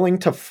being willing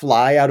to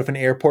fly out of an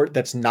airport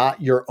that's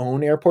not your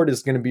own airport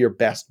is going to be your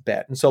best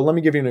bet. And so let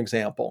me give you an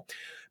example.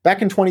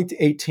 Back in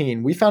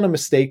 2018, we found a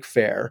mistake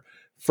fare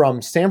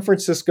from San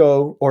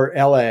Francisco or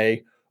LA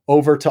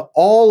over to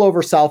all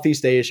over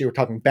Southeast Asia. We're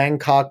talking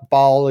Bangkok,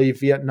 Bali,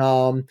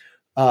 Vietnam,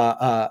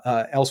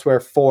 elsewhere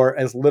for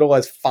as little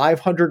as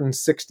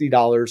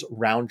 $560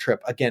 round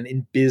trip. Again,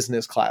 in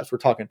business class, we're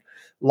talking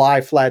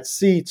lie flat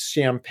seats,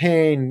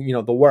 champagne,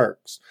 the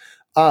works.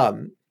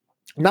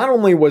 Not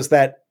only was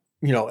that,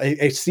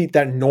 a seat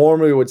that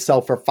normally would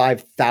sell for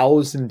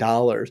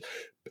 $5,000,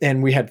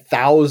 and we had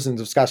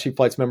thousands of Scotch Cheap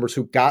Flights members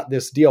who got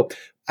this deal.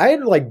 I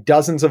had like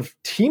dozens of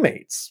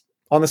teammates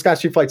on the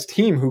Scotch Cheap Flights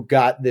team who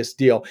got this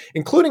deal,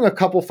 including a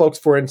couple folks,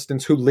 for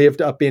instance, who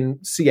lived up in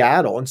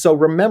Seattle. And so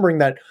remembering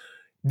that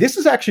this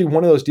is actually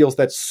one of those deals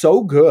that's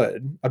so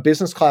good, a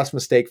business class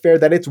mistake fare,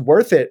 that it's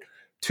worth it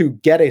to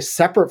get a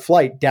separate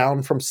flight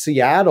down from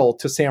Seattle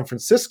to San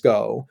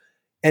Francisco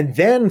and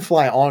then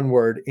fly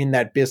onward in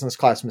that business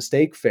class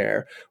mistake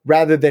fare,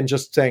 rather than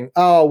just saying,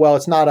 oh, well,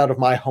 it's not out of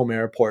my home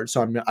airport,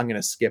 so I'm going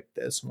to skip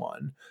this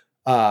one.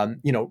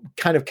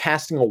 Kind of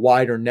casting a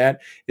wider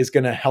net is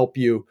going to help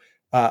you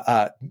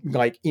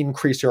like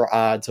increase your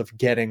odds of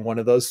getting one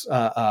of those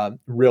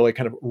really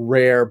kind of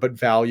rare but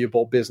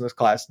valuable business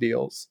class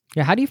deals.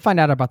 Yeah. How do you find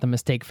out about the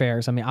mistake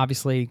fares? I mean,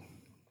 obviously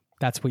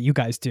that's what you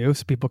guys do,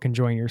 so people can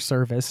join your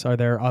service. Are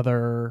there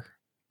other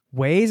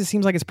ways? It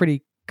seems like it's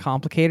pretty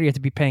complicated. You have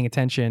to be paying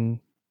attention.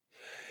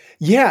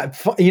 Yeah.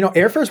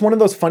 Airfare is one of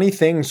those funny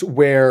things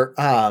where,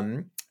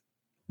 I'm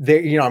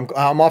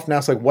often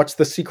asked, like, what's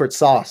the secret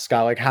sauce,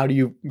 Scott? Like, how do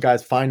you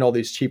guys find all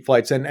these cheap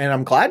flights? And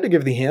I'm glad to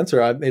give the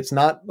answer. It's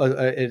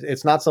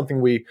not something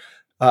we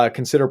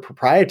consider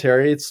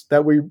proprietary. It's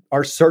that we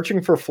are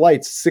searching for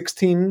flights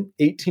 16,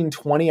 18,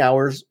 20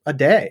 hours a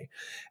day.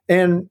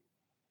 And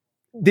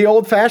the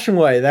old fashioned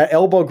way, that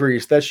elbow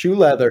grease, that shoe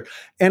leather.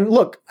 And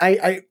look,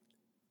 I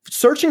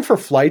searching for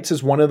flights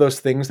is one of those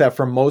things that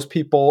for most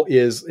people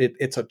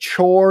it's a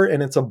chore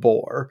and it's a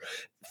bore.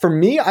 For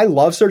me, I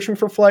love searching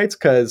for flights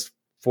because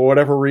for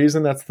whatever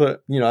reason, that's the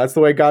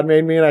way God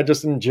made me, and I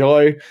just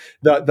enjoy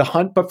the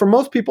hunt. But for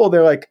most people,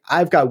 they're like,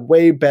 I've got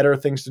way better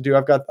things to do.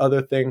 I've got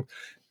other things.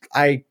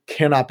 I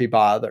cannot be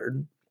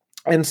bothered.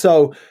 And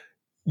so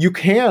you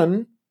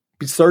can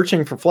be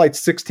searching for flights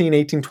 16,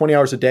 18, 20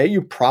 hours a day.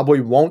 You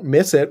probably won't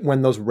miss it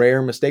when those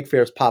rare mistake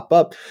fares pop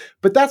up.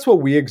 But that's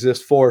what we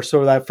exist for,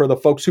 so that for the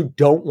folks who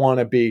don't want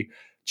to be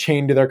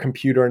chained to their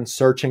computer and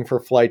searching for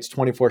flights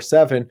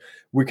 24/7,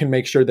 we can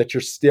make sure that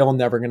you're still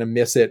never going to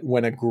miss it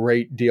when a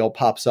great deal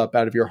pops up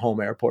out of your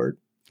home airport.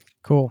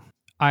 Cool.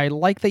 I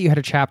like that you had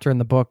a chapter in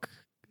the book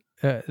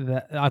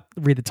that I'll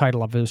read the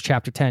title of it. It was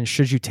chapter 10,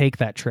 Should You Take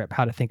That Trip?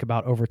 How to Think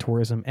About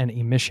Over-Tourism and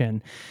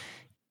Emission.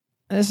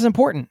 And this is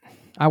important.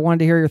 I wanted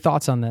to hear your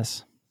thoughts on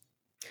this.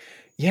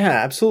 Yeah,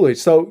 absolutely.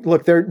 So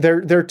look,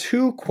 there are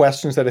two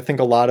questions that I think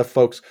a lot of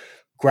folks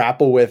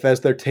grapple with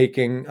as they're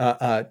taking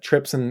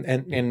trips,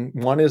 and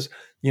one is,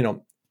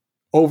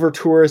 over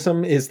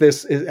tourism.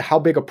 Is how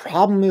big a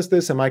problem is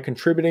this? Am I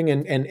contributing?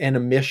 And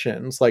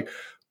emissions, like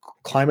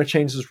climate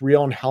change is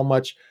real, and how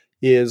much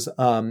is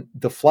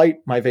the flight,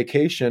 my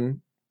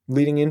vacation,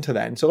 leading into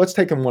that? And so let's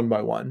take them one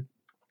by one.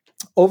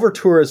 Over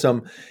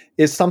tourism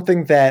is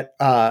something that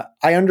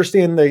I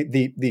understand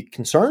the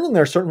concern, and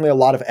there's certainly a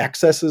lot of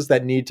excesses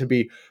that need to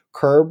be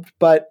curbed.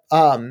 But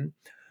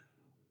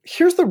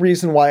here's the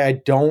reason why I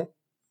don't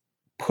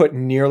put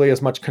nearly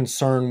as much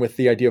concern with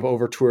the idea of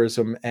over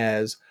tourism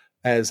as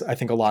I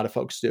think a lot of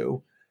folks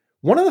do.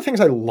 One of the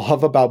things I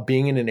love about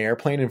being in an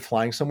airplane and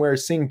flying somewhere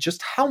is seeing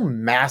just how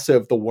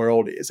massive the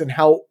world is and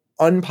how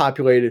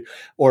unpopulated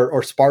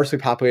or sparsely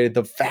populated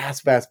the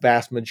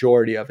vast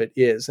majority of it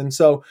is. And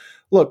so,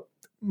 look,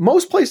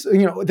 most places,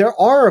 there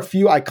are a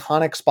few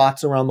iconic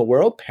spots around the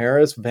world,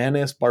 Paris,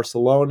 Venice,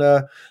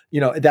 Barcelona,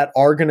 that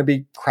are going to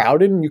be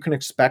crowded, and you can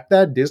expect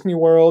that, Disney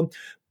World.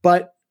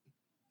 But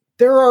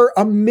there are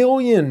a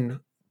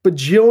million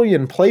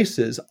bajillion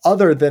places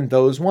other than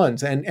those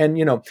ones. And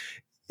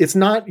it's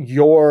not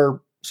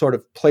your sort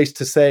of place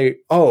to say,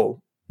 oh,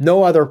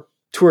 no other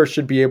tourists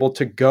should be able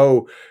to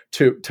go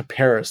to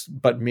Paris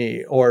but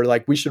me, or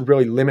like we should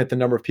really limit the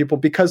number of people,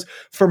 because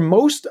for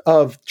most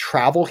of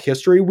travel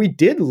history, we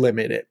did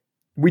limit it.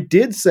 We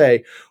did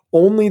say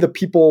only the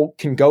people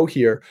can go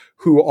here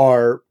who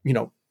are,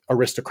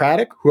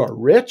 aristocratic, who are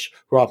rich,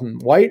 who are often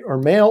white or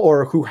male,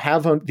 or who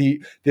have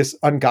this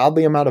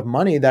ungodly amount of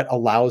money that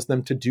allows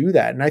them to do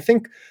that. And I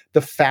think the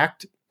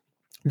fact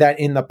that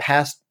in the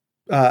past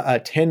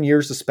 10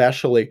 years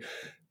especially,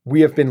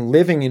 we have been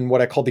living in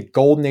what I call the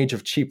golden age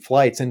of cheap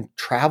flights, and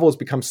travel has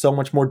become so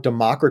much more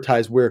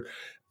democratized, where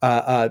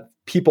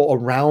people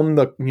around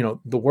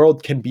the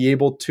world can be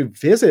able to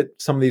visit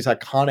some of these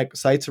iconic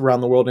sites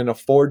around the world and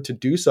afford to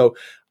do so.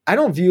 I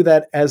don't view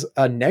that as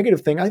a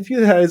negative thing. I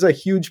view that as a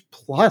huge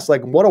plus.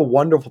 Like, what a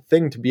wonderful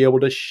thing to be able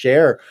to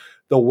share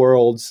the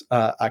world's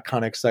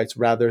iconic sites,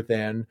 rather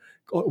than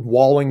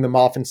walling them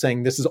off and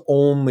saying this is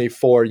only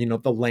for,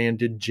 the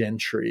landed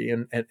gentry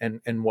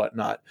and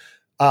whatnot.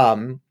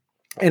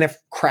 And if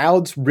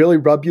crowds really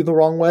rub you the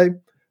wrong way,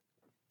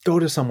 go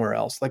to somewhere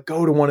else. Like,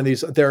 go to one of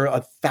these. There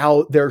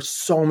are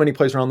so many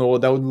places around the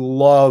world that would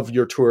love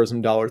your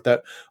tourism dollars,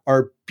 that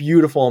are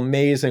beautiful,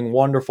 amazing,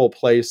 wonderful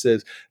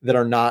places that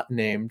are not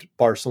named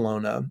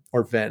Barcelona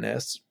or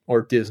Venice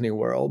or Disney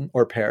World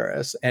or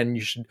Paris. And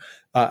you should,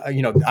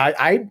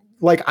 I'm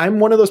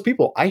one of those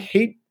people. I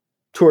hate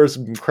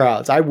tourism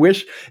crowds. I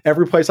wish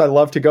every place I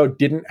love to go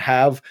didn't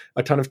have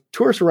a ton of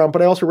tourists around,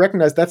 but I also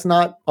recognize that's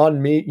not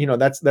on me.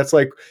 That's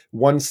like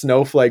one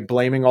snowflake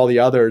blaming all the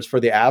others for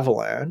the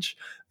avalanche.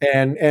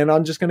 And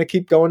I'm just going to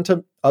keep going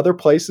to other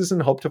places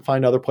and hope to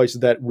find other places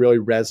that really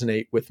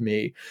resonate with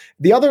me.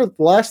 The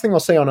last thing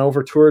I'll say on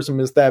over tourism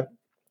is that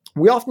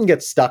we often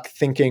get stuck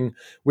thinking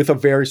with a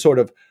very sort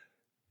of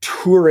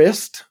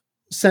tourist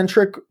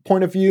centric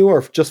point of view,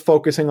 or just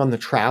focusing on the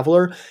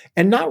traveler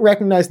and not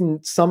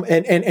recognizing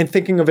and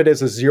thinking of it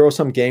as a zero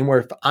sum game where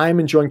if I'm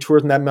enjoying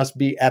tourism, that must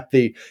be at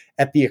the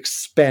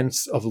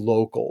expense of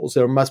locals,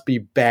 or must be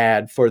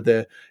bad for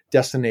the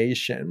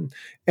destination.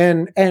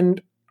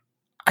 And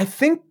I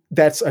think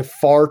that's a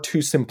far too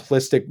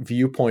simplistic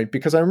viewpoint,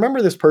 because I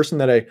remember this person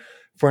that I,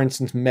 for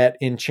instance, met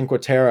in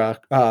Cinque Terre,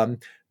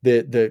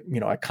 the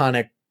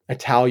iconic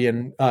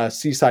Italian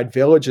seaside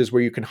villages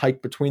where you can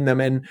hike between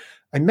them. And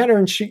I met her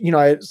and she,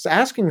 I was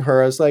asking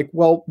her, I was like,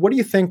 well, what do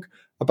you think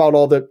about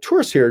all the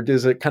tourists here?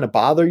 Does it kind of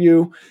bother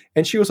you?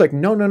 And she was like,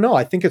 no.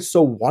 I think it's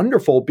so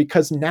wonderful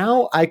because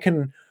now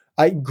when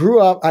I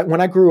grew up,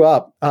 when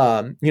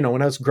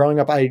I was growing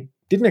up, I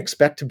didn't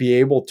expect to be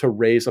able to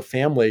raise a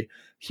family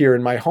here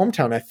in my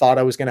hometown. I thought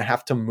I was going to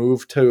have to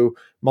move to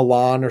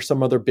Milan or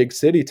some other big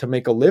city to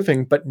make a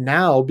living. But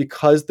now,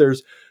 because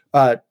there's,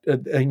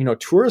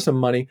 tourism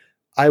money,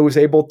 I was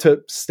able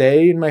to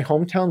stay in my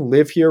hometown,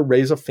 live here,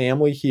 raise a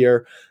family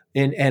here,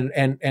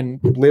 and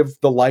live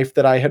the life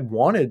that I had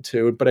wanted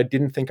to, but I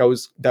didn't think that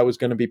was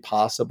going to be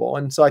possible.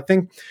 And so I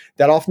think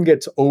that often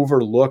gets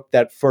overlooked,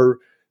 that for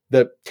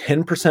the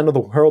 10% of the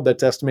world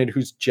that's estimated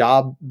whose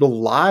job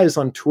relies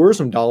on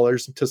tourism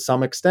dollars to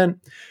some extent,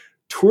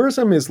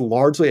 tourism is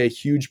largely a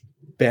huge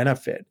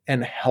benefit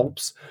and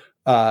helps,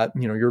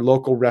 your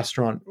local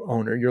restaurant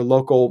owner, your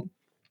local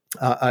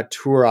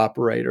tour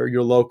operator,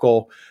 your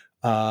local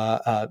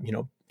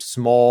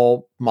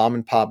small mom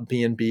and pop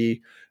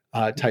B&B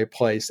type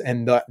place.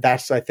 And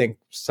that's, I think,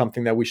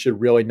 something that we should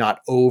really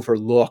not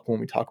overlook when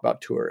we talk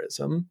about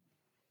tourism.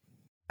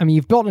 I mean,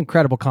 you've built an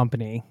incredible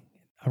company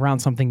around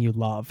something you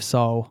love.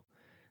 So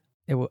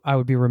I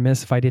would be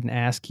remiss if I didn't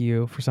ask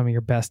you for some of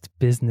your best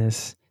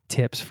business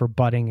tips for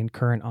budding and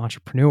current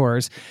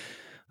entrepreneurs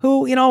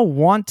who,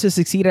 want to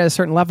succeed at a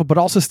certain level, but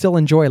also still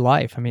enjoy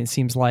life. I mean, it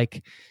seems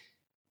like,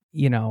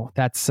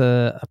 that's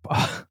a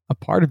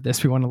part of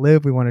this. We want to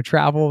live, we want to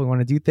travel, we want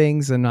to do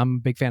things. And I'm a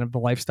big fan of the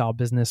lifestyle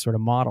business sort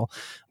of model.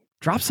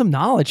 Drop some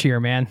knowledge here,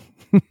 man.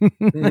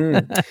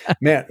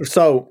 Man,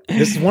 so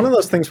this is one of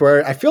those things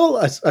where I feel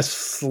a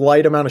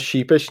slight amount of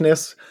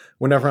sheepishness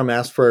whenever I'm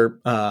asked for,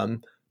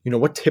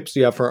 what tips do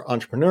you have for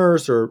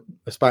entrepreneurs or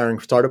aspiring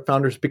startup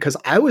founders? Because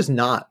I was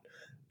not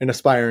an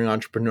aspiring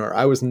entrepreneur.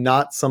 I was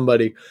not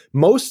somebody.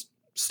 Most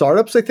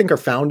startups, I think, are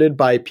founded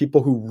by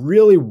people who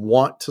really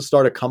want to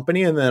start a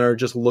company and then are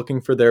just looking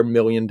for their $1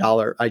 million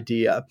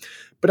idea.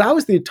 But I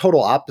was the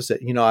total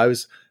opposite. I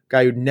was a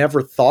guy who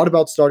never thought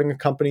about starting a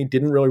company,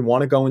 didn't really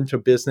want to go into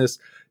business,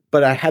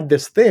 but I had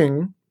this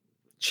thing,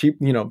 cheap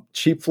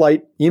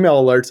flight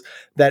email alerts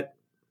that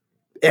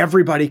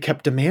everybody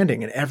kept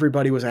demanding and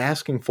everybody was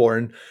asking for,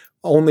 and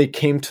only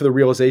came to the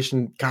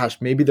realization,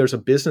 gosh, maybe there's a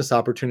business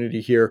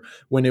opportunity here,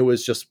 when it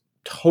was just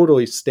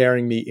totally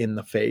staring me in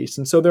the face.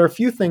 And so there are a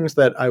few things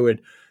that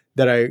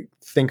I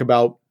think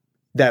about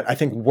that I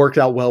think worked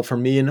out well for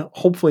me, and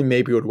hopefully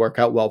maybe would work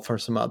out well for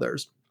some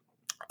others.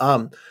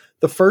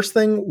 The first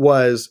thing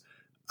was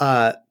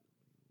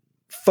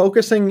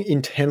focusing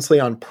intensely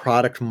on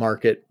product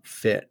market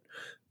fit.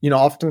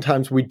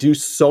 Oftentimes we do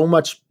so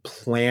much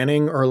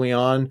planning early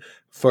on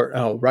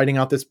for writing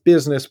out this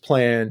business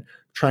plan,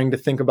 trying to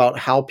think about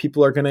how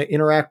people are going to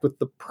interact with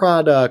the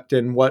product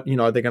and what,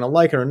 are they going to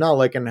like it or not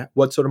like, and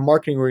what sort of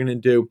marketing we're going to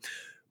do.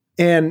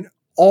 And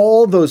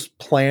all those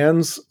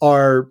plans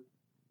are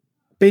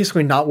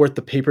basically not worth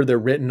the paper they're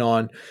written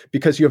on,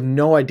 because you have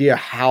no idea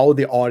how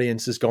the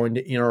audience is going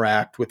to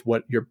interact with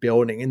what you're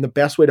building. And the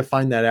best way to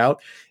find that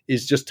out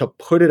is just to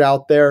put it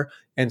out there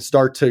and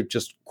start to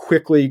just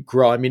quickly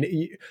grow. I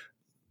mean,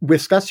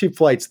 with Scott's Cheap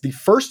Flights, the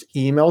first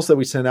emails that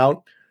we sent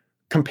out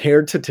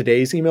compared to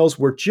today's emails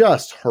were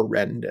just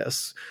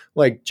horrendous.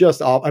 We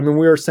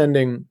were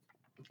sending,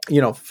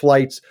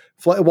 flights.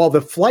 While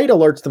the flight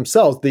alerts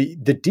themselves, the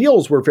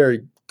deals were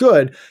very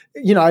good.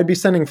 I'd be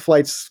sending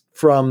flights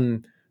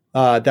from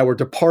that were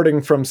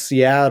departing from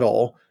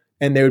Seattle,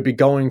 and they would be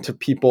going to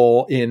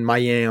people in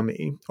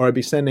Miami, or I'd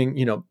be sending,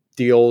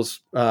 deals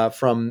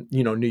from,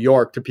 New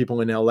York to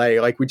people in LA.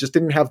 Like, we just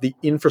didn't have the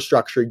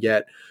infrastructure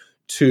yet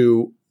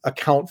to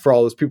account for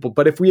all those people.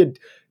 But if we had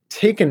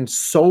taken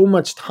so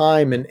much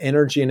time and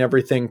energy and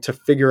everything to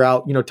figure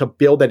out, to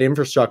build that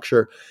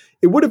infrastructure,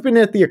 it would have been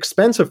at the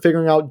expense of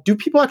figuring out, do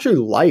people actually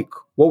like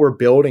what we're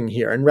building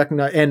here, and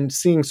recognize and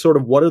seeing sort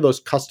of what are those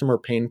customer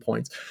pain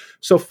points.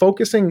 So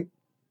focusing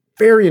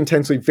very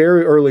intensely,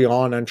 very early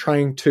on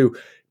trying to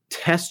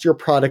test your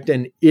product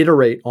and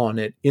iterate on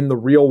it in the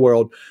real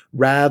world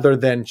rather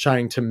than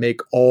trying to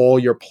make all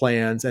your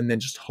plans and then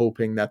just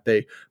hoping that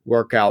they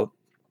work out.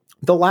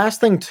 The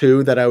last thing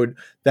too that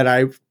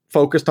I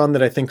focused on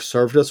that I think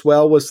served us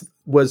well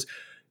was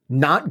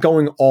not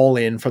going all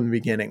in from the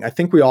beginning. I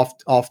think we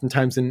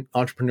oftentimes in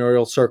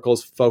entrepreneurial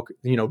circles,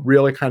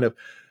 really kind of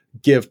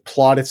give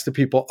plaudits to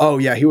people. Oh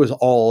yeah, he was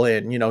all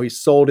in. He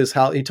sold his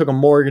house. He took a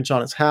mortgage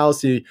on his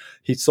house. He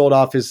sold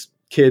off his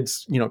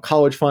kids,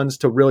 college funds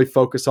to really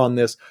focus on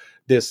this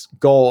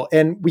goal.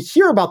 And we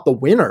hear about the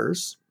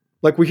winners.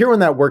 Like we hear when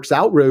that works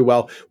out really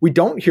well. We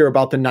don't hear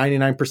about the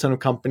 99% of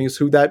companies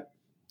that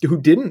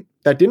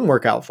didn't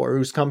work out for,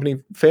 whose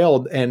company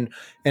failed and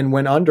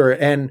went under.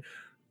 And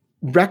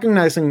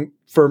recognizing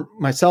for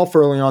myself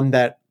early on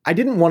that I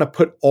didn't want to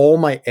put all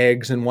my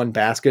eggs in one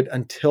basket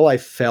until I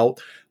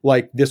felt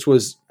like this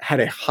had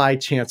a high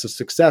chance of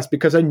success,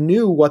 because I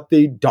knew what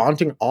the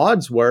daunting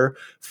odds were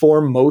for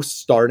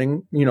most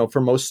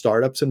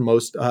startups and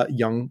most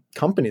young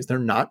companies. They're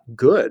not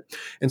good.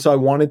 And so I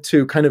wanted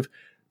to kind of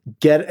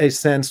get a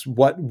sense,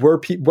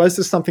 was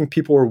this something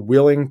people were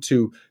willing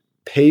to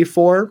pay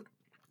for?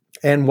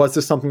 And was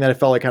this something that I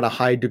felt like had a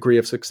high degree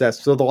of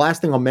success? So the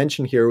last thing I'll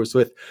mention here was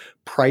with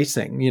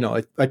pricing.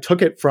 I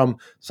took it from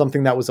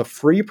something that was a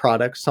free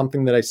product,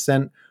 something that I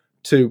sent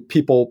to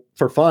people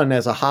for fun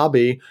as a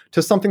hobby,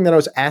 to something that I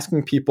was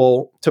asking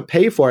people to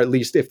pay for, at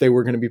least if they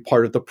were going to be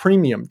part of the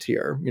premium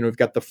tier. We've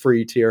got the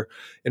free tier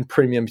and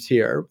premium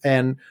tier.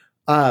 And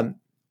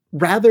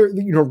rather,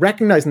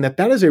 recognizing that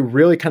is a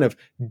really kind of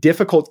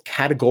difficult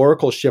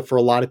categorical shift for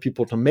a lot of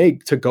people to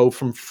make, to go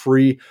from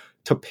free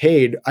to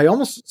paid. I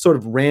almost sort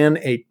of ran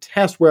a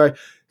test where I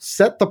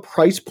set the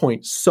price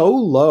point so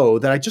low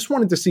that I just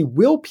wanted to see,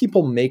 will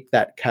people make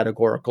that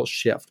categorical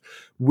shift?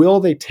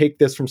 Will they take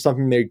this from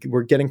something they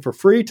were getting for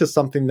free to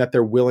something that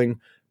they're willing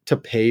to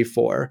pay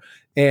for?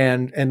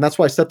 And that's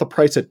why I set the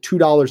price at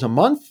 $2 a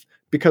month,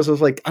 because I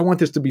was like, I want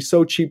this to be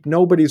so cheap.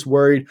 Nobody's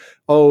worried.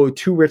 Oh,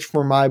 too rich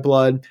for my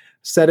blood.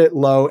 Set it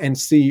low and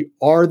see,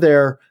 are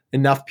there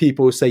enough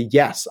people who say,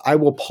 yes, I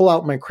will pull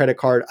out my credit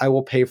card. I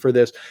will pay for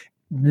this,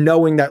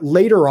 knowing that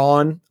later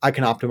on I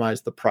can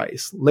optimize the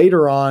price.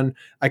 Later on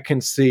I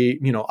can see,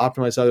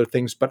 optimize other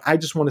things, but I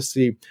just want to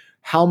see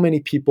how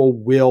many people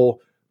will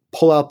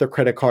pull out their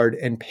credit card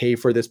and pay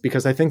for this,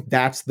 because I think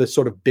that's the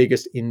sort of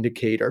biggest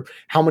indicator.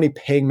 How many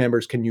paying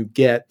members can you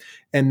get?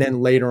 And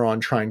then later on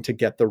trying to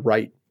get the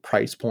right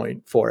price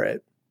point for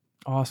it.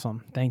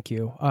 Awesome. Thank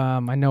you.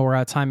 I know we're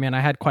out of time, man.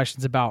 I had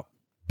questions about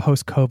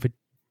post-COVID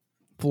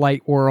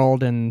flight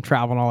world and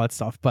travel and all that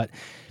stuff, but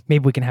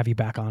maybe we can have you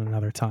back on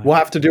another time. We'll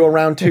have to do a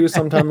round 2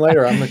 sometime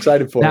later. I'm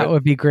excited for that. That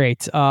would be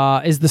great.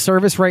 Is the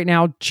service right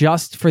now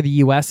just for the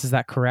U.S.? Is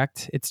that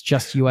correct? It's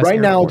just U.S. Right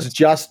airports? Now it's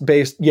just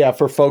based,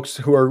 for folks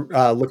who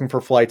are looking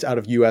for flights out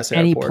of U.S.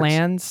 Any airports.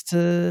 plans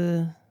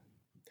to?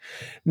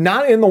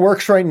 Not in the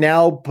works right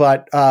now,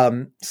 but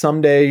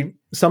someday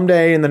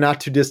in the not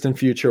too distant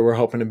future, we're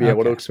hoping to be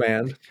able to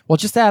expand. Well,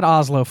 just add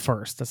Oslo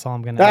first. That's all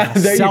I'm going to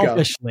ask. There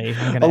Selfishly,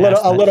 you go.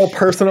 A little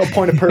personal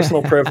point of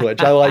personal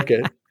privilege. I like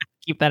it.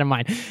 Keep that in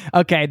mind.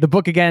 Okay, the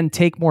book again,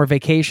 Take More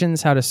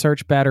Vacations, How to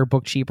Search Better,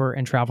 Book Cheaper,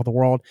 and Travel the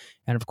World.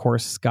 And of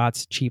course,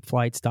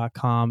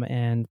 scottscheapflights.com,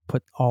 and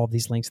put all of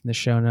these links in the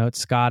show notes.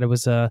 Scott, it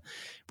was a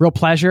real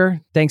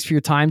pleasure. Thanks for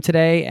your time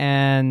today.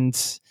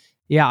 And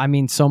yeah,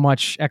 so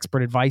much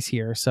expert advice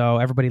here. So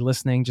everybody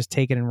listening, just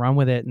take it and run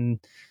with it and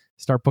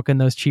start booking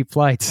those cheap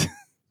flights.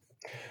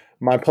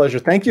 My pleasure.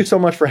 Thank you so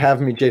much for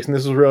having me, Jason.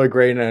 This was really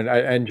great, and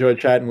I enjoyed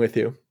chatting with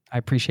you. I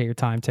appreciate your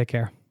time. Take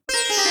care.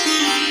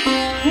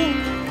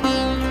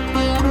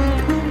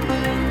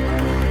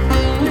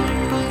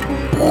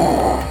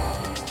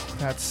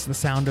 That's the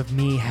sound of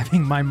me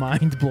having my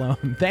mind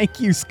blown. Thank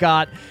you,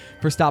 Scott,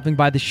 for stopping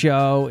by the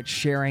show,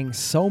 sharing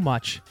so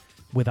much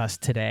with us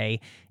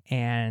today.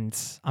 And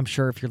I'm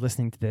sure if you're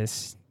listening to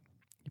this,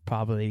 you're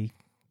probably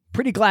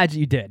pretty glad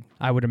you did,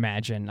 I would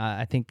imagine.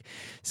 I think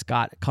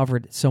Scott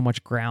covered so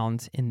much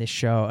ground in this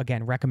show.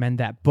 Again, recommend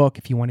that book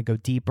if you want to go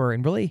deeper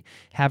and really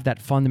have that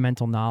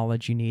fundamental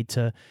knowledge you need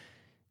to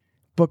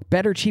book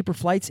better, cheaper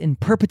flights in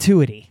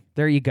perpetuity.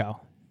 There you go.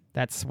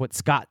 That's what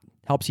Scott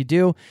helps you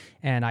do.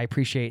 And I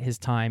appreciate his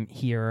time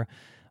here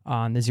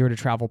on the Zero to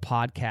Travel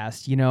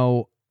podcast.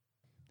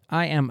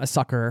 I am a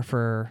sucker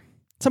for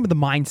some of the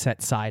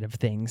mindset side of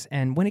things.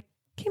 And when it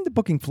came to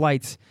booking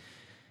flights,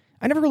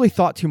 I never really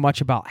thought too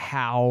much about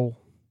how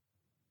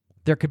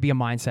there could be a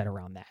mindset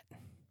around that.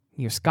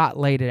 Scott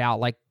laid it out,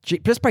 like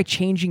just by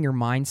changing your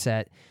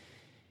mindset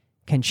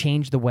can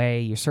change the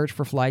way you search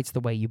for flights, the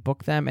way you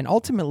book them, and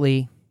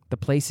ultimately the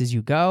places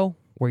you go,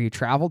 where you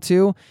travel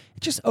to.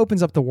 It just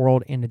opens up the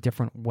world in a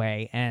different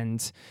way.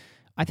 And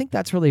I think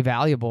that's really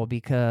valuable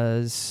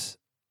because,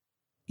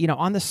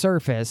 on the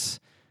surface,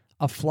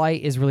 a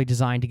flight is really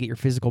designed to get your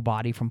physical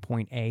body from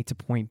point A to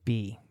point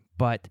B.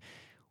 But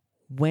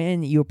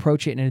when you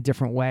approach it in a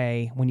different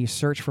way, when you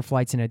search for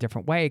flights in a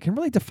different way, it can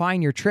really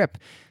define your trip.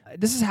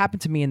 This has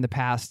happened to me in the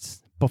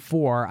past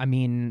before. I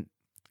can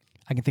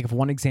think of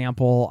one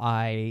example.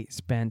 I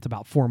spent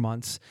about 4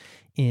 months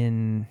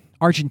in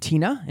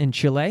Argentina, in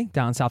Chile,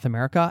 down in South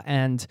America.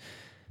 And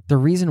the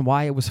reason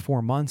why it was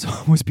 4 months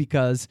was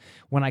because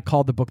when I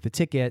called to book the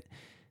ticket,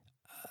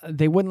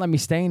 they wouldn't let me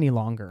stay any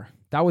longer.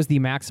 That was the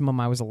maximum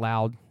I was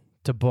allowed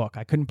to book.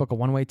 I couldn't book a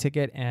one-way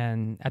ticket,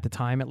 and at the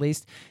time at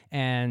least,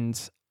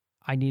 and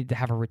I needed to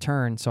have a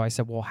return. So I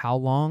said, well, how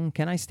long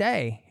can I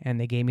stay? And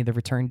they gave me the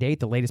return date,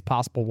 the latest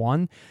possible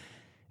one.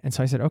 And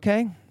so I said,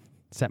 okay,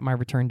 set my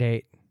return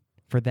date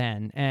for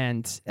then.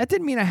 And that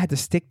didn't mean I had to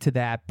stick to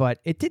that, but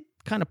it did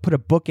kind of put a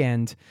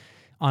bookend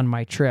on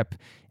my trip.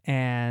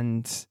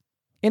 And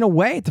in a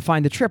way, to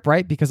find the trip,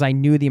 right? Because I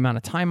knew the amount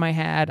of time I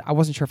had. I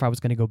wasn't sure if I was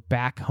going to go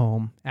back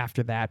home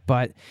after that,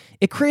 but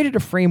it created a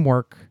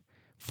framework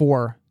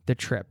for the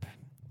trip.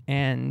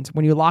 And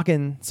when you lock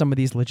in some of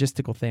these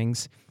logistical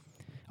things,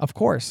 of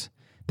course,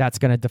 that's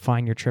going to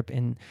define your trip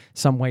in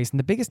some ways. And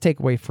the biggest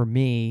takeaway for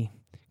me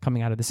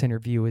coming out of this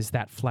interview is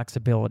that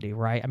flexibility,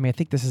 right? I mean, I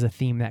think this is a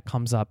theme that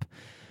comes up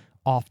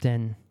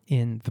often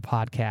in the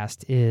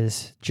podcast,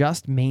 is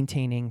just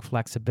maintaining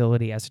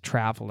flexibility as a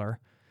traveler.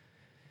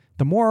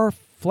 The more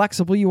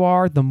flexible you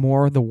are, the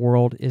more the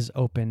world is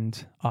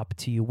opened up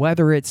to you,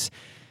 whether it's,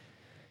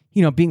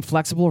 being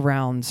flexible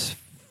around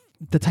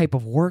the type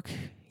of work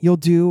you'll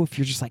do. If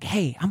you're just like,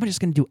 hey, I'm just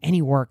going to do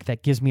any work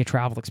that gives me a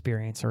travel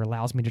experience or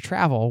allows me to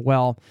travel.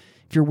 Well,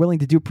 if you're willing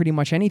to do pretty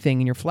much anything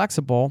and you're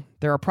flexible,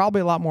 there are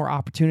probably a lot more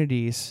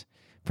opportunities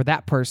for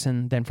that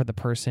person than for the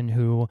person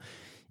who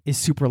is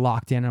super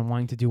locked in and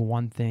wanting to do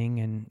one thing.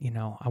 And,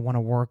 I want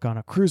to work on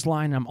a cruise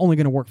line. I'm only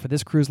going to work for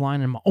this cruise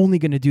line. And I'm only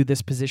going to do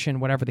this position,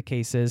 whatever the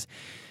case is.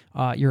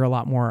 You're a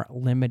lot more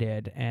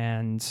limited.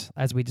 And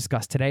as we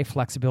discussed today,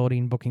 flexibility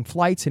in booking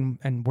flights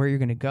and where you're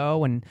going to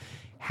go and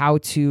how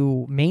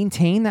to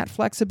maintain that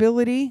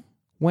flexibility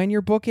when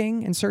you're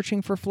booking and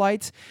searching for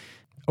flights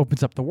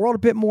opens up the world a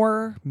bit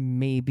more,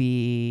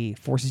 maybe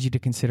forces you to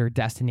consider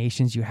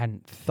destinations you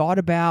hadn't thought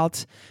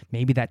about.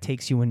 Maybe that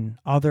takes you in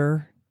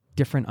other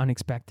different,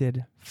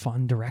 unexpected,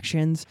 fun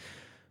directions.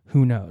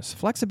 Who knows?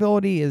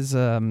 Flexibility is,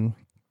 I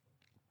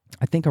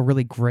think, a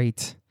really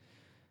great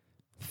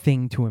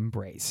thing to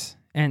embrace.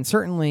 And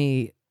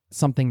certainly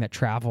something that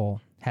travel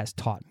has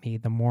taught me.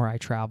 The more I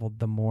traveled,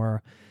 the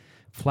more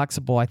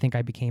flexible I think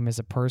I became as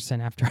a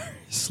person after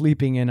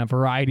sleeping in a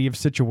variety of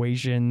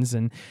situations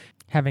and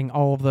having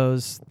all of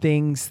those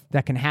things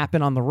that can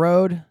happen on the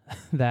road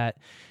that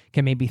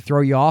can maybe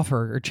throw you off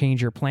or change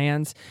your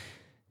plans.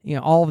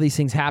 All of these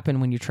things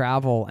happen when you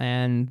travel,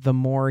 and the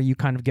more you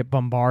kind of get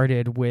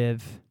bombarded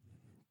with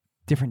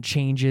different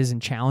changes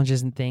and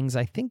challenges and things,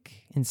 I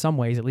think in some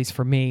ways, at least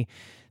for me,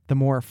 the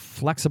more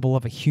flexible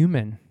of a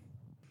human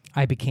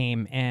I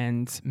became.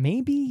 And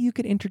maybe you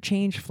could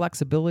interchange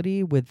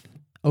flexibility with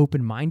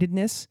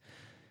open-mindedness.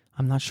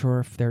 I'm not sure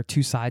if they're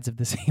two sides of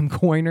the same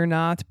coin or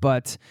not,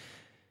 but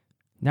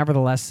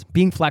nevertheless,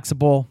 being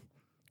flexible,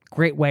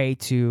 great way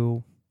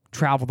to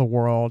travel the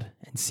world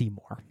and see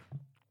more,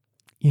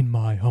 in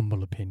my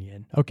humble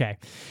opinion. Okay,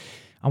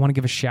 I want to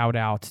give a shout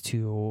out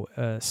to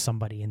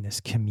somebody in this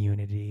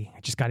community. I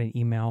just got an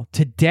email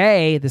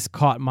today. This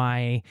caught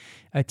my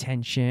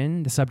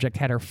attention. The subject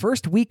header,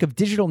 first week of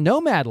digital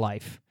nomad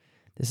life.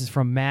 This is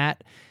from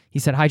Matt. He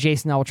said, hi,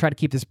 Jason. I will try to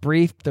keep this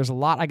brief. There's a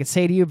lot I could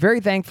say to you.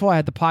 Very thankful I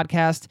had the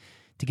podcast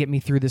to get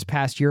me through this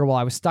past year while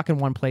I was stuck in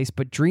one place,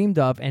 but dreamed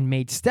of and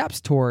made steps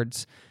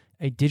towards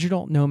a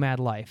digital nomad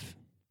life.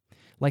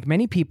 Like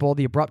many people,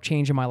 the abrupt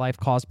change in my life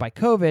caused by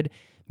COVID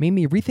made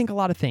me rethink a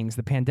lot of things.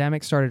 The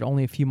pandemic started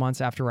only a few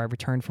months after I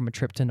returned from a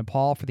trip to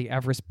Nepal for the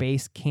Everest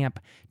Base Camp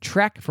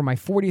trek for my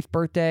 40th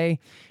birthday.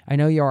 I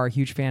know you are a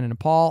huge fan of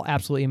Nepal.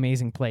 Absolutely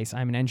amazing place.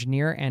 I'm an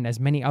engineer, and as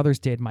many others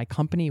did, my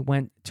company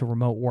went to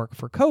remote work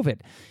for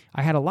COVID.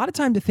 I had a lot of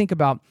time to think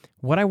about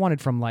what I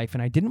wanted from life,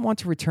 and I didn't want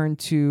to return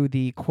to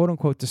the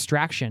quote-unquote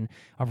distraction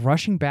of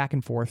rushing back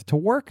and forth to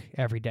work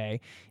every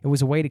day. It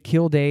was a way to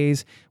kill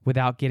days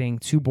without getting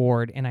too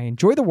bored, and I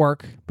enjoy the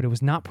work, but it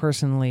was not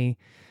personally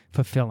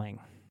fulfilling.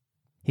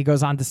 He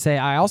goes on to say,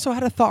 I also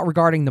had a thought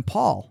regarding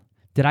Nepal.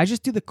 Did I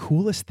just do the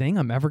coolest thing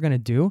I'm ever going to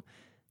do?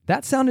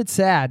 That sounded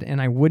sad,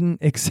 and I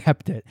wouldn't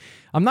accept it.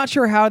 I'm not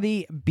sure how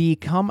the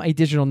become a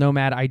digital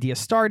nomad idea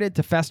started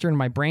to fester in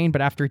my brain,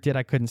 but after it did,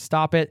 I couldn't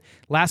stop it.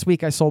 Last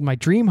week, I sold my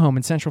dream home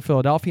in central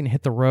Philadelphia and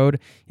hit the road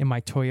in my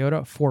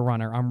Toyota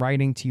 4Runner. I'm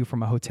writing to you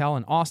from a hotel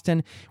in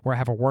Austin where I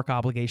have a work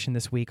obligation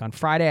this week. On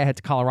Friday, I head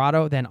to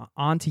Colorado, then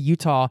on to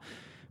Utah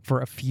for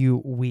a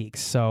few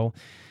weeks. So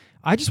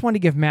I just wanted to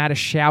give Matt a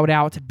shout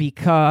out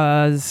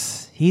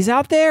because he's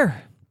out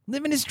there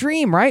living his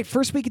dream, right?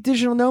 First week of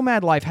digital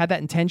nomad life, had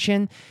that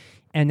intention,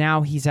 and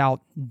now he's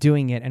out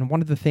doing it. And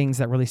one of the things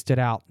that really stood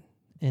out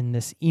in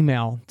this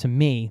email to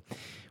me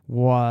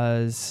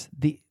was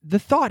the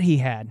thought he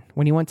had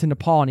when he went to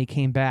Nepal and he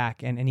came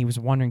back and he was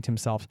wondering to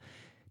himself,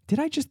 did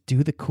I just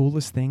do the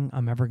coolest thing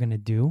I'm ever going to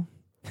do?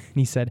 And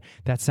he said,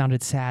 that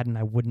sounded sad and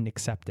I wouldn't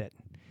accept it.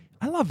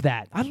 I love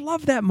that. I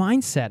love that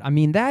mindset. I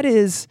mean,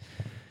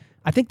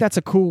 I think that's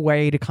a cool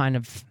way to kind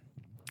of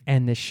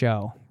end this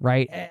show,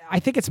 right? I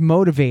think it's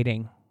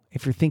motivating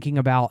if you're thinking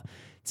about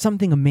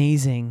something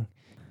amazing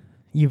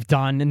you've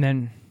done and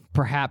then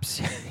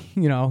perhaps,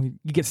 you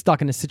get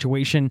stuck in a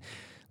situation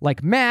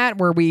like Matt,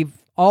 where we've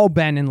all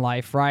been in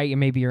life, right? And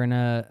maybe you're in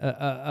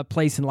a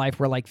place in life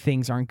where like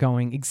things aren't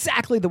going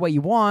exactly the way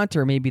you want,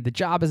 or maybe the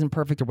job isn't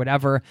perfect or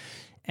whatever.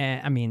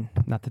 And I mean,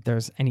 not that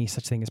there's any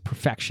such thing as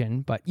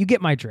perfection, but you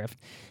get my drift.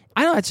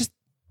 I don't know, it's just,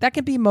 that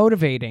can be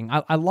motivating.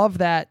 I love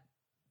that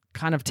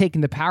kind of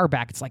taking the power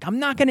back. It's like, I'm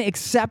not going to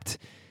accept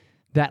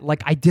that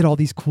like I did all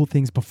these cool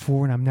things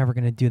before and I'm never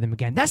going to do them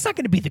again. That's not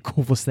going to be the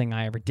coolest thing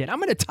I ever did. I'm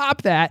going to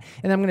top that,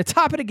 and I'm going to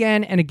top it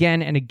again and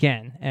again and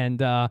again.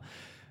 And I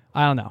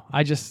don't know.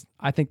 I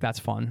think that's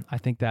fun. I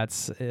think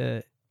that's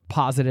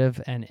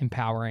positive and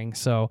empowering.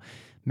 So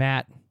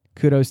Matt,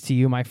 kudos to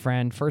you, my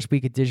friend. First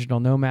week of Digital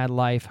Nomad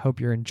Life. Hope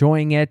you're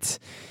enjoying it.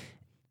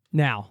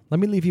 Now, let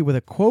me leave you with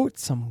a quote,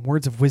 some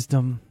words of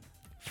wisdom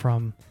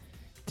from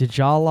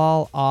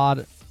Jalal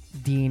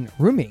ad-Din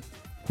Rumi,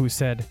 who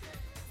said,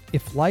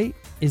 "If light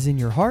is in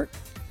your heart,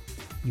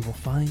 you will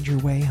find your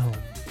way home."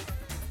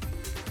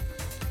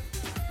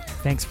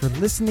 Thanks for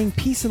listening.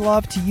 Peace and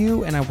love to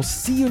you, and I will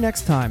see you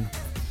next time.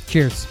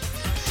 Cheers.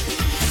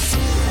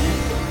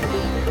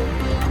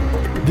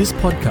 This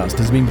podcast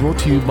has been brought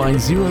to you by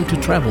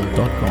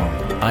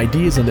ZeroToTravel.com.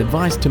 Ideas and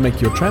advice to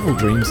make your travel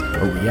dreams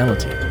a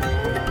reality.